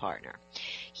romantic partner.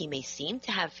 He may seem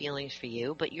to have feelings for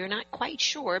you, but you're not quite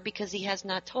sure because he has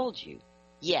not told you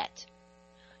yet.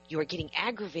 You are getting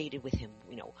aggravated with him,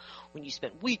 when you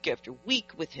spent week after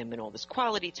week with him and all this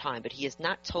quality time, but he has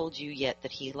not told you yet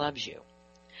that he loves you.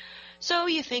 So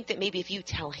you think that maybe if you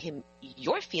tell him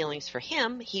your feelings for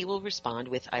him, he will respond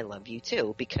with, I love you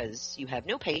too, because you have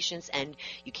no patience and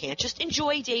you can't just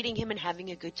enjoy dating him and having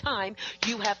a good time.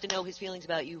 You have to know his feelings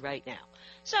about you right now.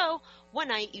 So one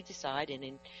night you decide, and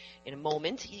in a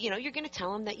moment, you're going to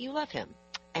tell him that you love him.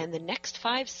 And the next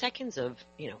 5 seconds of,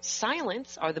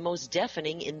 silence are the most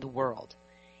deafening in the world.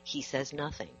 He says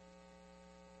nothing.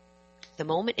 The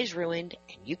moment is ruined,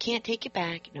 and you can't take it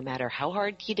back, no matter how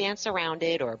hard you dance around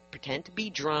it or pretend to be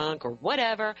drunk or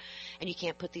whatever, and you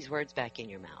can't put these words back in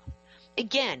your mouth.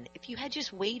 Again, if you had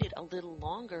just waited a little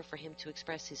longer for him to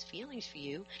express his feelings for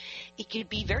you, it could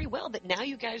be very well that now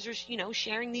you guys are,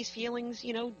 sharing these feelings,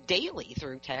 daily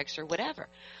through text or whatever.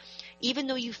 Even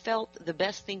though you felt the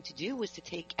best thing to do was to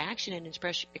take action and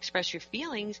express your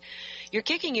feelings, you're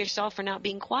kicking yourself for not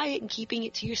being quiet and keeping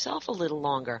it to yourself a little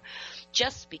longer.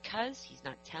 Just because he's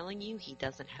not telling you he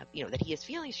doesn't have, that he has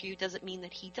feelings for you doesn't mean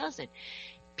that he doesn't.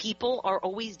 People are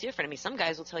always different. I mean, some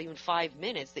guys will tell you in 5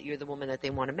 minutes that you're the woman that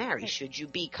they want to marry. Should you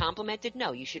be complimented?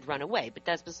 No, you should run away. But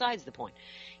that's besides the point.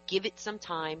 Give it some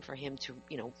time for him to,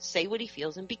 say what he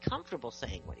feels and be comfortable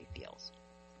saying what he feels.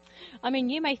 I mean,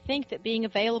 you may think that being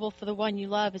available for the one you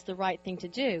love is the right thing to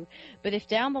do, but if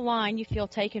down the line you feel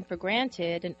taken for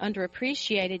granted and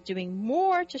underappreciated, doing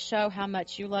more to show how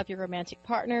much you love your romantic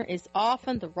partner is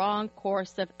often the wrong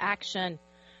course of action.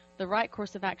 The right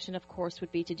course of action, of course,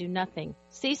 would be to do nothing.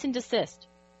 Cease and desist.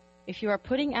 If you are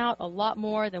putting out a lot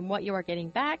more than what you are getting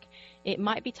back, it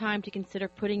might be time to consider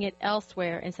putting it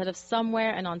elsewhere instead of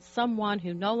somewhere and on someone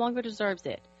who no longer deserves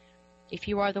it. If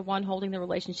you are the one holding the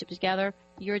relationship together,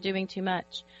 you're doing too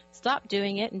much. Stop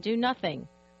doing it and do nothing.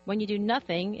 When you do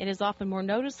nothing, it is often more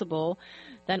noticeable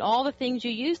than all the things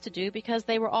you used to do because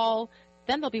they were all,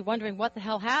 then they'll be wondering what the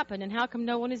hell happened and how come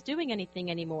no one is doing anything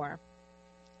anymore.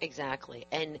 Exactly.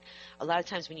 And a lot of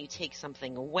times when you take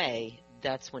something away,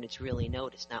 that's when it's really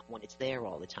noticed, not when it's there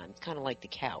all the time. It's kind of like the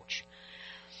couch.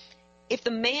 If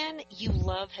the man you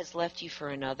love has left you for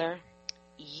another,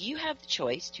 you have the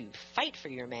choice to fight for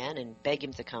your man and beg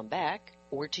him to come back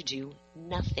or to do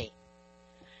nothing.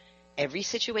 Every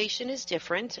situation is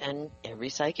different and every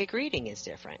psychic reading is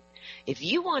different. If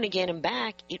you want to get him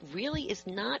back, it really is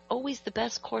not always the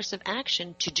best course of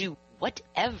action to do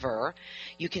whatever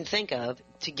you can think of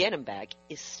to get him back,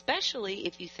 especially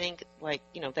if you think like,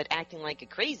 that acting like a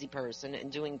crazy person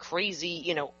and doing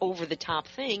crazy, over the top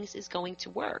things is going to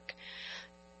work.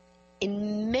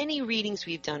 In many readings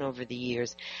we've done over the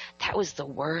years, that was the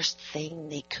worst thing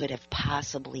they could have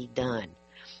possibly done.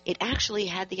 It actually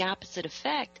had the opposite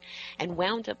effect and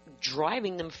wound up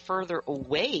driving them further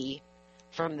away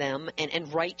from them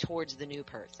and right towards the new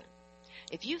person.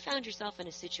 If you found yourself in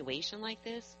a situation like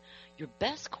this, your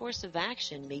best course of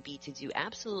action may be to do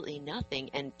absolutely nothing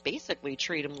and basically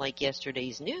treat him like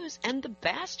yesterday's news and the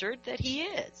bastard that he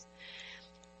is.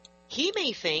 He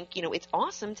may think, it's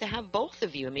awesome to have both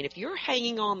of you. I mean, if you're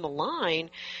hanging on the line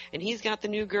and he's got the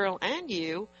new girl and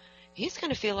you, he's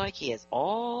going to feel like he has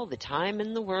all the time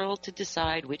in the world to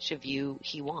decide which of you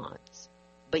he wants.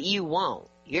 But you won't.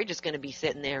 You're just going to be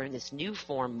sitting there in this new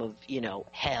form of,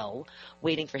 hell,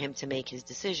 waiting for him to make his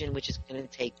decision, which is going to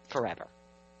take forever.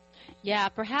 Yeah,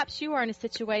 perhaps you are in a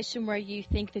situation where you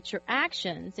think that your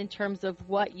actions, in terms of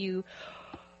what you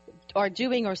are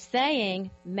doing or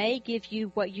saying, may give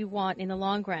you what you want in the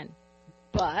long run.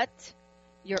 But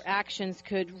your actions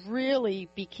could really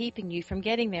be keeping you from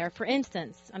getting there. For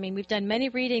instance, we've done many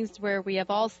readings where we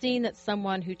have all seen that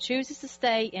someone who chooses to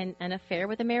stay in an affair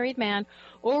with a married man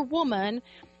or woman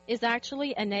is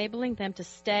actually enabling them to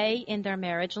stay in their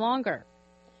marriage longer.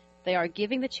 They are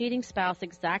giving the cheating spouse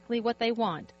exactly what they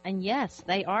want. And yes,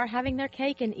 they are having their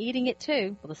cake and eating it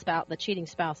too. Well, the cheating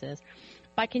spouse is.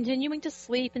 By continuing to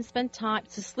sleep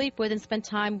with and spend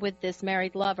time with this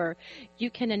married lover, you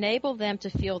can enable them to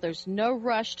feel there's no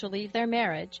rush to leave their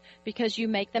marriage because you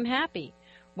make them happy.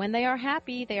 When they are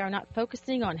happy, they are not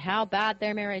focusing on how bad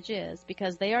their marriage is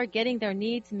because they are getting their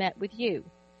needs met with you.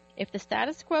 If the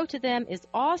status quo to them is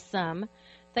awesome,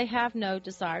 they have no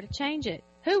desire to change it.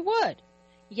 Who would?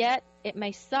 Yet, it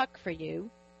may suck for you,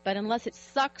 but unless it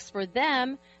sucks for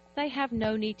them, they have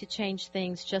no need to change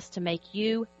things just to make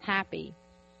you happy.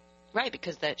 Right,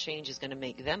 because that change is going to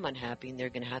make them unhappy and they're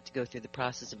going to have to go through the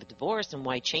process of a divorce, and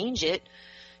why change it?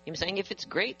 I'm saying if it's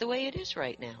great the way it is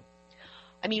right now.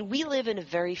 We live in a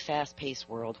very fast-paced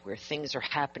world where things are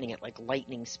happening at like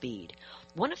lightning speed.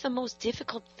 One of the most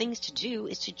difficult things to do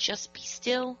is to just be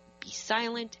still, be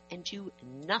silent, and do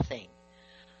nothing.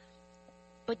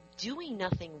 But doing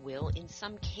nothing will, in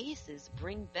some cases,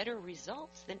 bring better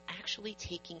results than actually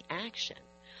taking action.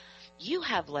 You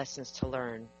have lessons to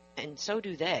learn, and so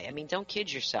do they. Don't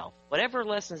kid yourself. Whatever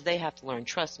lessons they have to learn,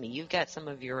 trust me, you've got some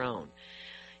of your own.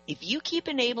 If you keep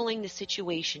enabling the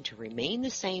situation to remain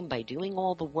the same by doing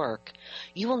all the work,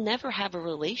 you will never have a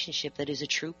relationship that is a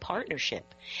true partnership.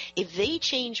 If they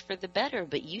change for the better,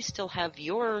 but you still have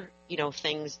your,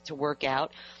 things to work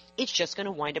out, it's just going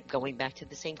to wind up going back to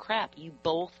the same crap. You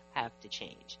both have to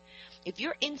change. If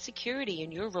your insecurity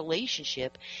in your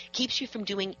relationship keeps you from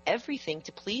doing everything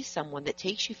to please someone that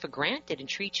takes you for granted and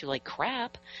treats you like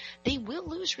crap, they will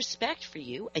lose respect for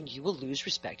you and you will lose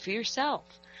respect for yourself.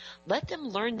 Let them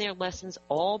learn their lessons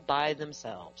all by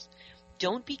themselves.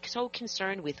 Don't be so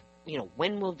concerned with,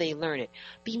 when will they learn it?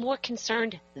 Be more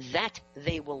concerned that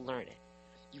they will learn it.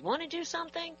 You want to do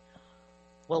something?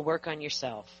 Well, work on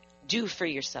yourself. Do for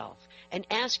yourself. And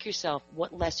ask yourself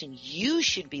what lesson you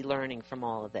should be learning from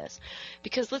all of this.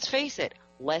 Because let's face it,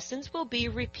 lessons will be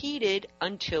repeated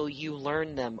until you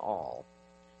learn them all.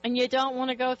 And you don't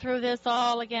want to go through this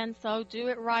all again, so do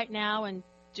it right now and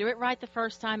do it right the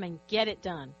first time and get it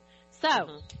done.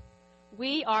 So,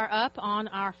 we are up on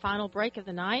our final break of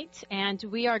the night, and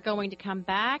we are going to come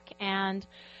back and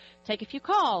take a few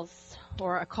calls,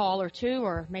 or a call or two,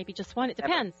 or maybe just one. It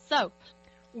depends. So,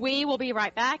 we will be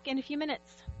right back in a few minutes.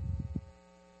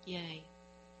 Yay.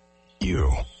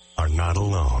 You are not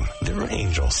alone. There are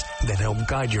angels that help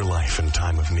guide your life in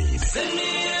time of need.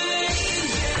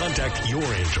 Contact your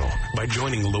angel by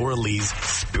joining Laura Lee's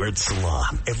Spirit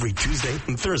Salon every Tuesday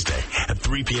and Thursday at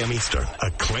 3 p.m. Eastern.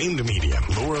 Acclaimed medium,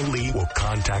 Laura Lee will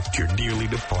contact your dearly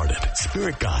departed,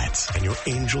 spirit guides, and your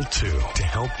angel too to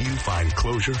help you find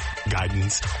closure,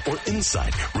 guidance, or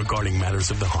insight regarding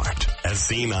matters of the heart. As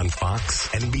seen on Fox,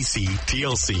 NBC,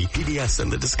 TLC, PBS,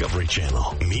 and the Discovery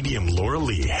Channel, medium Laura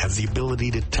Lee has the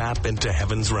ability to tap into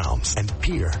heaven's realms and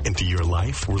peer into your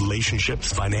life,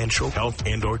 relationships, financial, health,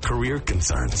 and or career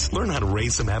concerns. Learn how to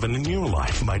raise some heaven in your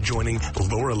life by joining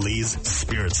Laura Lee's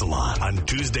Spirit Salon on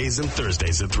Tuesdays and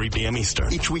Thursdays at 3 p.m.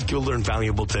 Eastern. Each week you'll learn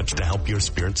valuable tips to help your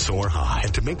spirit soar high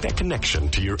and to make that connection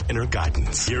to your inner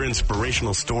guidance. Hear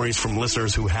inspirational stories from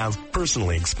listeners who have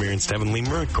personally experienced heavenly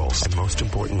miracles. And most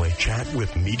importantly, chat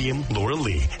with medium Laura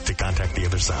Lee to contact the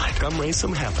other side. Come raise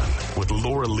some heaven with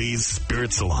Laura Lee's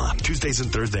Spirit Salon. Tuesdays and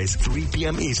Thursdays, 3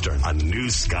 p.m. Eastern on New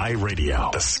Sky Radio.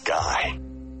 The Sky.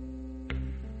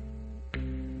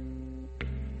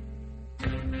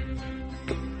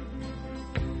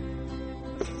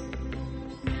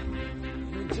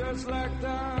 Just like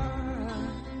that,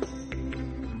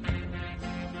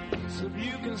 so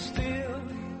you can still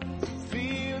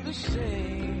feel the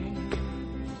same.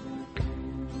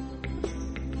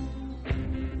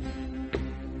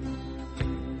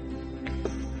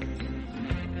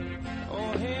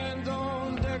 Oh, hand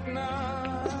on deck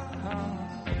now,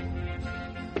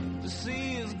 the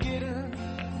sea is getting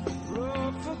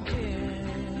rough again.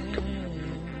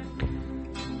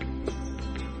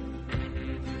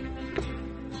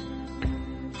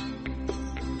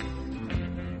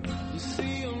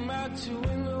 At your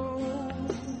window,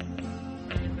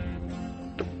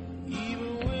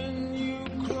 even when you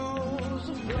close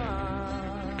the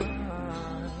blinds.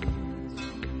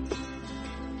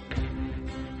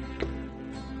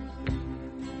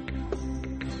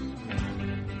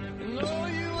 And all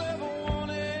you ever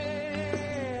wanted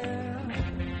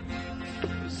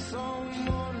is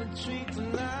someone to treat the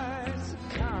nights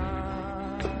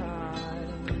kind.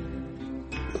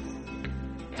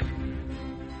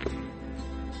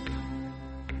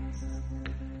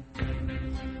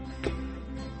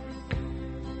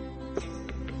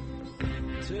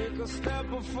 Take a step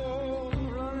before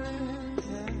running,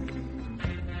 yeah.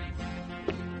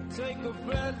 Take a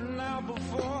breath now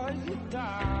before you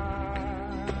die.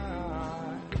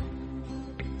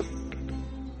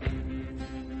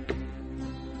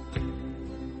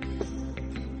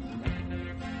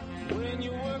 When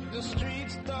you work the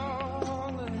streets,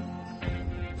 darling,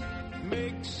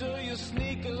 make sure your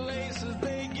sneaker laces,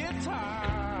 they get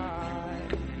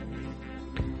tied.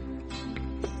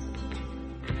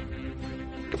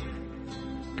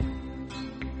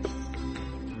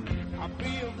 I'll be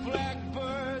a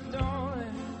blackbird,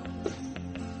 darling,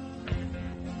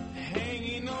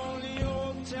 hanging on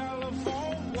your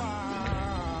telephone wire.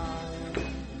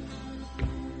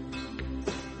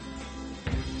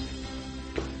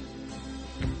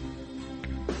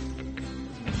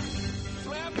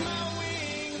 Flap my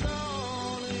wings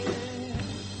on it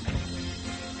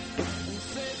and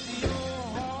set your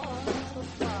heart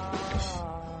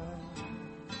afire.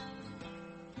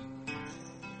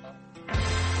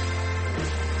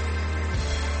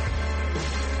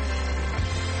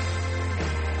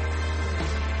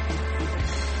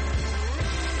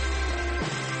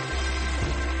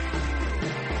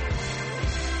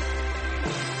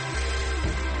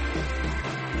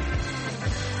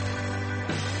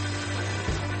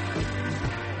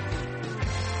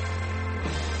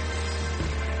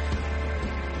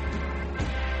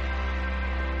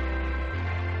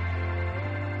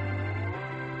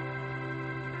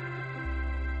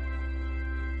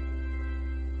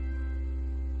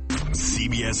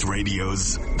 CBS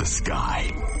Radio's The Sky.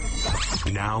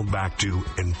 Now back to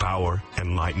Empower,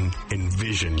 Enlighten,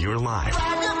 Envision Your Life.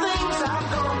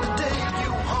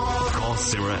 Call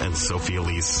Sarah and Sophie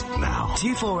Elise now.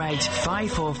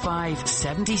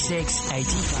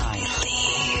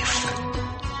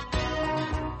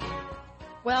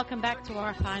 248-545-7685. Welcome back to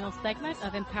our final segment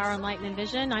of Empower, Enlighten,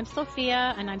 Envision. I'm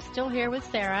Sophia, and I'm still here with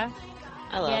Sarah.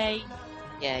 Hello. Yay.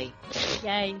 Yay.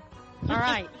 Yay. All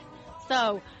right.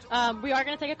 So we are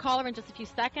going to take a caller in just a few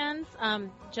seconds.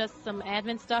 Just some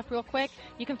admin stuff real quick.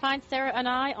 You can find Sarah and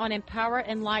I on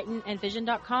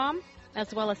empowerenlightenenvision.com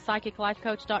as well as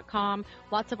psychiclifecoach.com.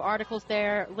 Lots of articles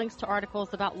there, links to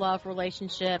articles about love,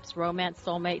 relationships, romance,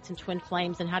 soulmates, and twin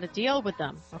flames and how to deal with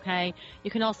them, okay?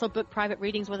 You can also book private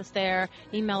readings with us there,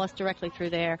 email us directly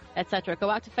through there, etc. Go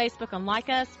out to Facebook and like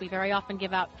us. We very often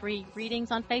give out free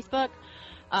readings on Facebook.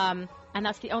 And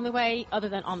that's the only way, other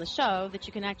than on the show, that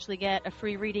you can actually get a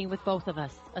free reading with both of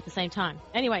us at the same time.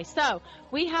 Anyway, so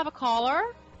we have a caller.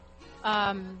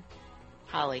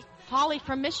 Holly. Holly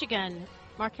from Michigan.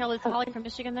 Markel, is Holly from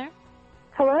Michigan there?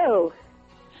 Hello.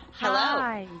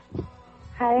 Hi.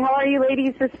 Hi, how are you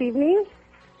ladies this evening?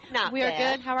 Not We are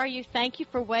bad. good. How are you? Thank you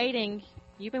for waiting.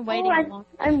 You've been waiting a long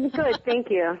time. I'm good, thank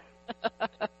you.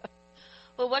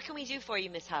 Well, what can we do for you,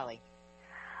 Miss Holly?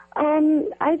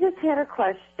 I just had a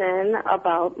question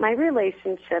about my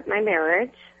relationship, my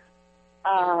marriage.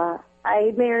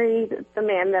 I married the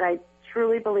man that I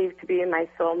truly believe to be my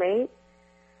soulmate.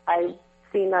 I've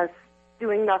seen us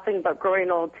doing nothing but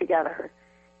growing old together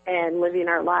and living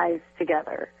our lives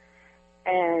together.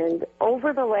 And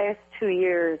over the last 2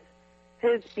 years,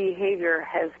 his behavior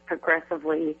has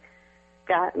progressively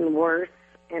gotten worse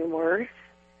and worse.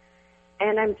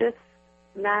 And I'm just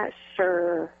not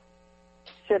sure,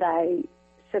 should I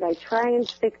try and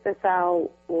stick this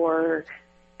out, or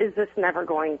is this never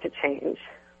going to change?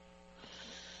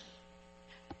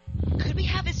 Could we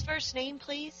have his first name,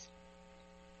 please?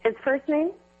 His first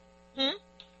name?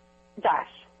 Josh.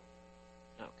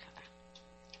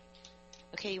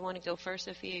 Okay, you want to go first,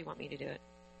 Sophia, or you want me to do it?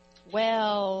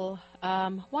 Well,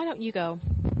 why don't you go?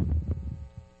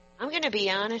 I'm going to be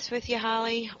honest with you,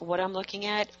 Holly. What I'm looking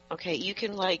at, okay, you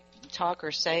can, like, talk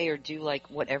or say or do, like,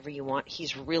 whatever you want.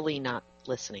 He's really not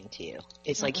listening to you.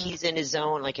 It's like he's in his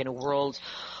own, like, in a world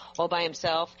all by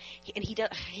himself. And he does,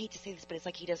 I hate to say this, but it's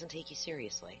like he doesn't take you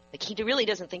seriously. Like, he really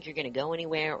doesn't think you're going to go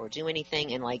anywhere or do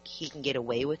anything, and, like, he can get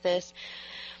away with this.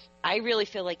 I really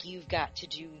feel like you've got to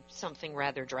do something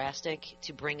rather drastic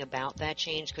to bring about that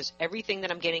change, because everything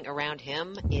that I'm getting around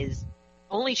him is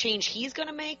only change he's going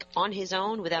to make on his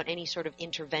own without any sort of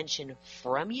intervention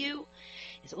from you.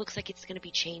 Is it looks like it's going to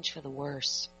be changed for the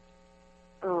worse.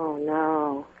 Oh,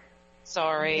 no.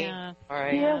 Sorry. Yeah. All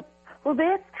right. Yeah. Well,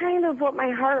 that's kind of what my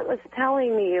heart was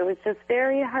telling me. It was just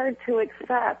very hard to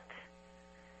accept.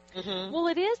 Well,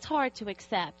 it is hard to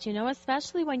accept, you know,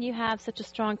 especially when you have such a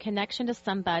strong connection to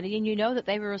somebody and you know that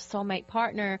they were a soulmate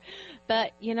partner.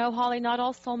 But, you know, Holly, not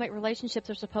all soulmate relationships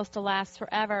are supposed to last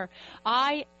forever.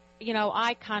 I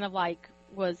kind of like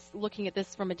was looking at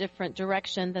this from a different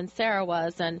direction than Sarah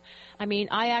was. And, I mean,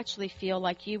 I actually feel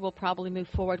like you will probably move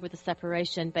forward with a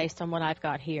separation based on what I've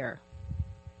got here.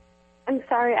 I'm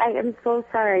sorry. I am so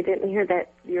sorry. I didn't hear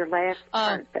that, your last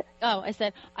part. I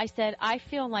said, I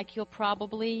feel like you'll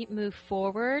probably move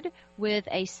forward with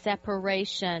a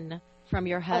separation from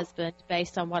your husband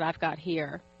based on what I've got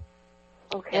here.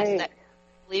 Okay. Yes,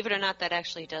 believe it or not, that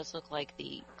actually does look like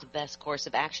the best course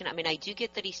of action. I mean, I do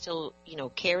get that he still,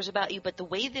 cares about you, but the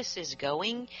way this is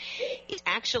going is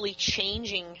actually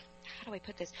changing. How do I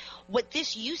put this? What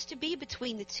this used to be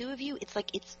between the two of you, it's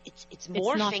like it's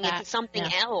morphing into something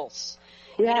else.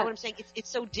 Yeah. You know what I'm saying? It's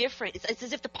so different. It's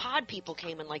as if the pod people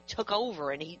came and like took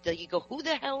over, and you go, who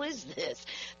the hell is this?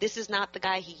 This is not the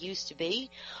guy he used to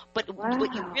be. But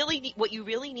what you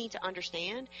really need to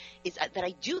understand is that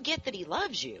I do get that he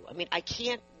loves you. I mean, I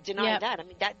can't deny that. I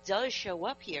mean, that does show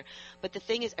up here. But the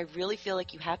thing is, I really feel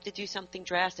like you have to do something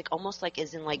drastic, almost like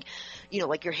as in like,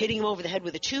 like you're hitting him over the head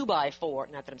with a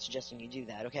 2x4. Not that I'm suggesting you do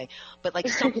that, okay? But like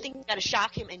something got to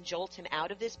shock him and jolt him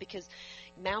out of this, because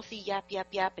mouthy yap,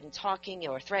 and talking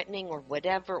or threatening or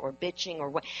whatever or bitching or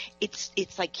what, it's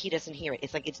like he doesn't hear it.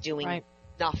 It's like it's doing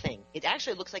nothing. It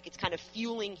actually looks like it's kind of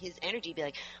fueling his energy. Be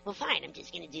like, well, fine, I'm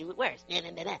just going to do it worse.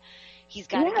 He's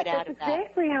got to get out of that. That's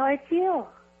exactly how I feel.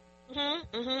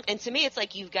 And to me, it's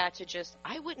like you've got to just,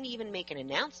 I wouldn't even make an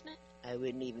announcement. I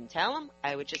wouldn't even tell him.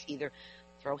 I would just either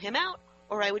throw him out,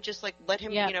 or I would just like let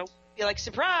him, be like,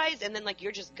 surprise, and then like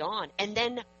you're just gone. And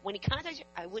then when he contacts you,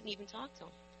 I wouldn't even talk to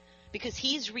him, because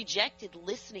he's rejected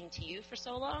listening to you for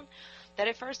so long that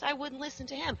at first I wouldn't listen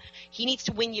to him. He needs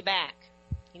to win you back.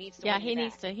 He needs to win you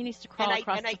back. He needs to crawl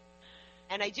across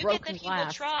And I do get that he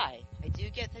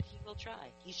will try.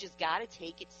 He's just got to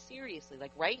take it seriously.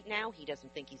 Like right now, he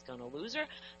doesn't think he's going to lose her,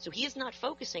 so he is not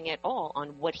focusing at all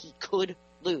on what he could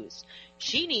lose.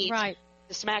 She needs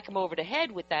to smack him over the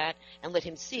head with that and let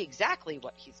him see exactly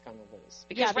what he's going to lose.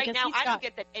 Because right now, I don't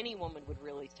get that any woman would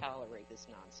really tolerate this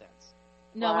nonsense.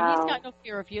 No, and he's got no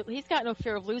fear of you. He's got no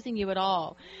fear of losing you at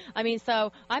all. I mean,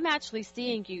 so I'm actually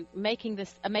seeing you making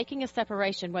a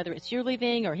separation, whether it's you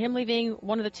leaving or him leaving,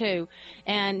 one of the two,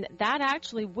 and that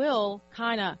actually will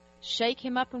kind of shake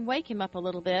him up and wake him up a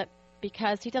little bit,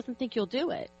 because he doesn't think you'll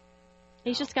do it.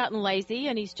 He's just gotten lazy,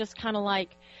 and he's just kind of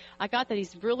like, I got that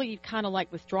he's really kind of like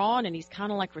withdrawn, and he's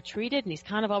kind of like retreated, and he's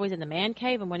kind of always in the man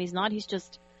cave, and when he's not, he's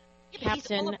just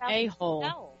Captain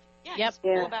A-hole. He's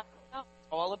all about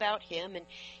all about him, and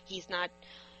he's not.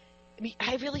 mean,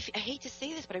 I hate to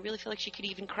say this, but I really feel like she could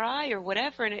even cry or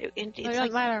whatever, and it's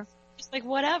doesn't matter. Just like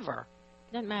whatever.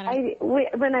 Doesn't matter.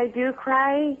 When I do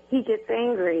cry, he gets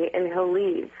angry and he'll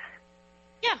leave.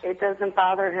 Yeah. It doesn't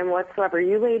bother him whatsoever.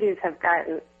 You ladies have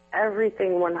gotten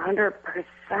everything 100%.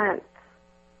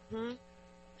 Mm-hmm.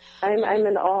 I'm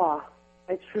in awe.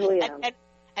 I truly am.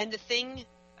 And the thing,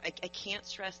 I can't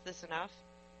stress this enough.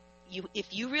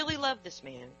 If you really love this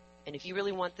man, and if you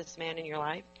really want this man in your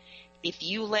life, if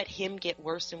you let him get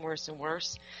worse and worse and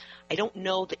worse, I don't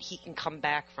know that he can come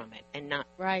back from it and not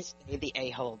stay the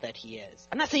a-hole that he is.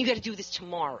 I'm not saying you got to do this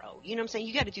tomorrow. You know what I'm saying?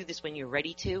 You got to do this when you're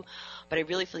ready to. But I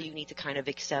really feel you need to kind of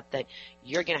accept that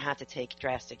you're going to have to take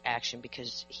drastic action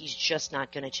because he's just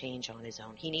not going to change on his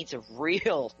own. He needs a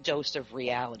real dose of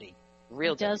reality.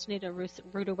 He does need a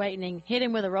rude awakening. Hit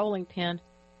him with a rolling pin.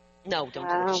 No, don't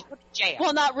do it. Jail.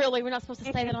 Well, not really. We're not supposed to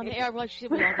say that on the air. No,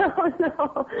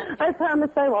 I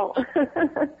promise I won't.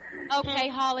 Okay,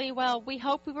 Holly. Well, we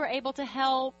hope we were able to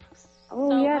help.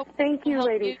 Oh, yes. Thank you,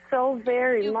 ladies, so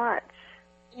very much.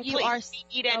 Please, if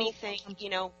you need anything,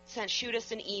 shoot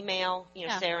us an email,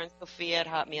 Sarah and Sophia at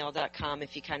hotmail.com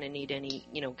if you kind of need any,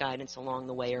 guidance along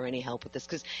the way or any help with this,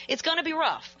 because it's going to be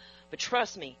rough. But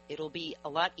trust me, it'll be a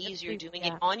lot easier doing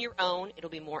it on your own. It'll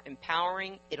be more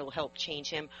empowering. It'll help change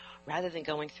him rather than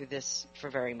going through this for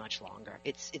very much longer.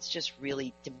 It's just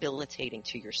really debilitating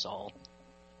to your soul.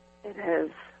 It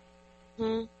is.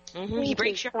 Mm-hmm. He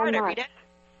breaks your heart every day.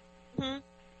 Mm-hmm.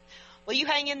 Well, you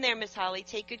hang in there, Miss Holly.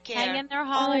 Take good care. Hang in there,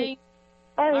 Holly.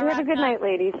 All right, have a good night,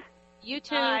 ladies. You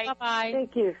too. Bye. Bye-bye.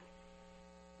 Thank you.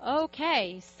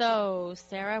 Okay, so,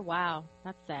 Sarah, wow,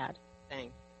 that's sad.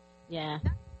 Dang. Yeah,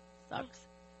 sucks.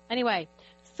 Anyway,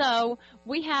 so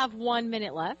we have 1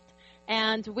 minute left,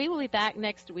 and we will be back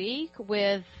next week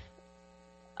with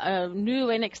a new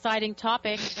and exciting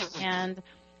topic, and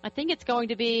I think it's going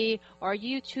to be, are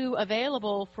you two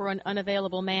available for an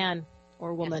unavailable man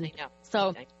or woman? Yes, I know.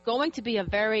 So going to be a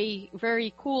very,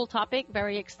 very cool topic,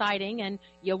 very exciting, and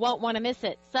you won't want to miss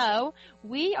it. So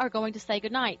we are going to say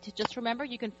goodnight. Just remember,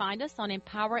 you can find us on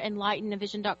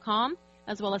empowerenlightenedvision.com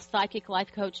as well as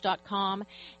psychiclifecoach.com,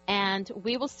 and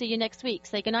we will see you next week.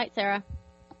 Say goodnight, Sarah.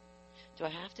 Do I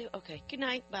have to? Okay. Good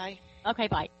night. Bye. Okay,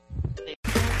 bye.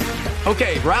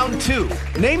 Okay, round two.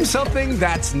 Name something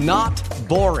that's not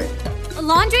boring. A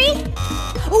laundry?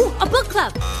 Ooh, a book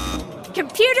club.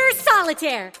 Computer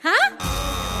solitaire, huh?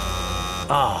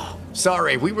 Ah, oh,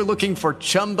 sorry, we were looking for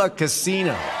Chumba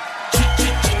Casino.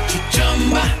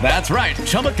 That's right,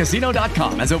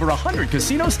 ChumbaCasino.com has over 100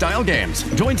 casino-style games.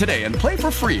 Join today and play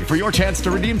for free for your chance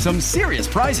to redeem some serious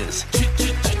prizes.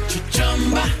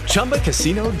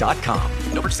 ChumbaCasino.com.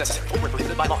 No purchase necessary. Void where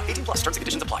prohibited by law. 18+ terms and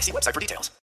conditions apply. See website for details.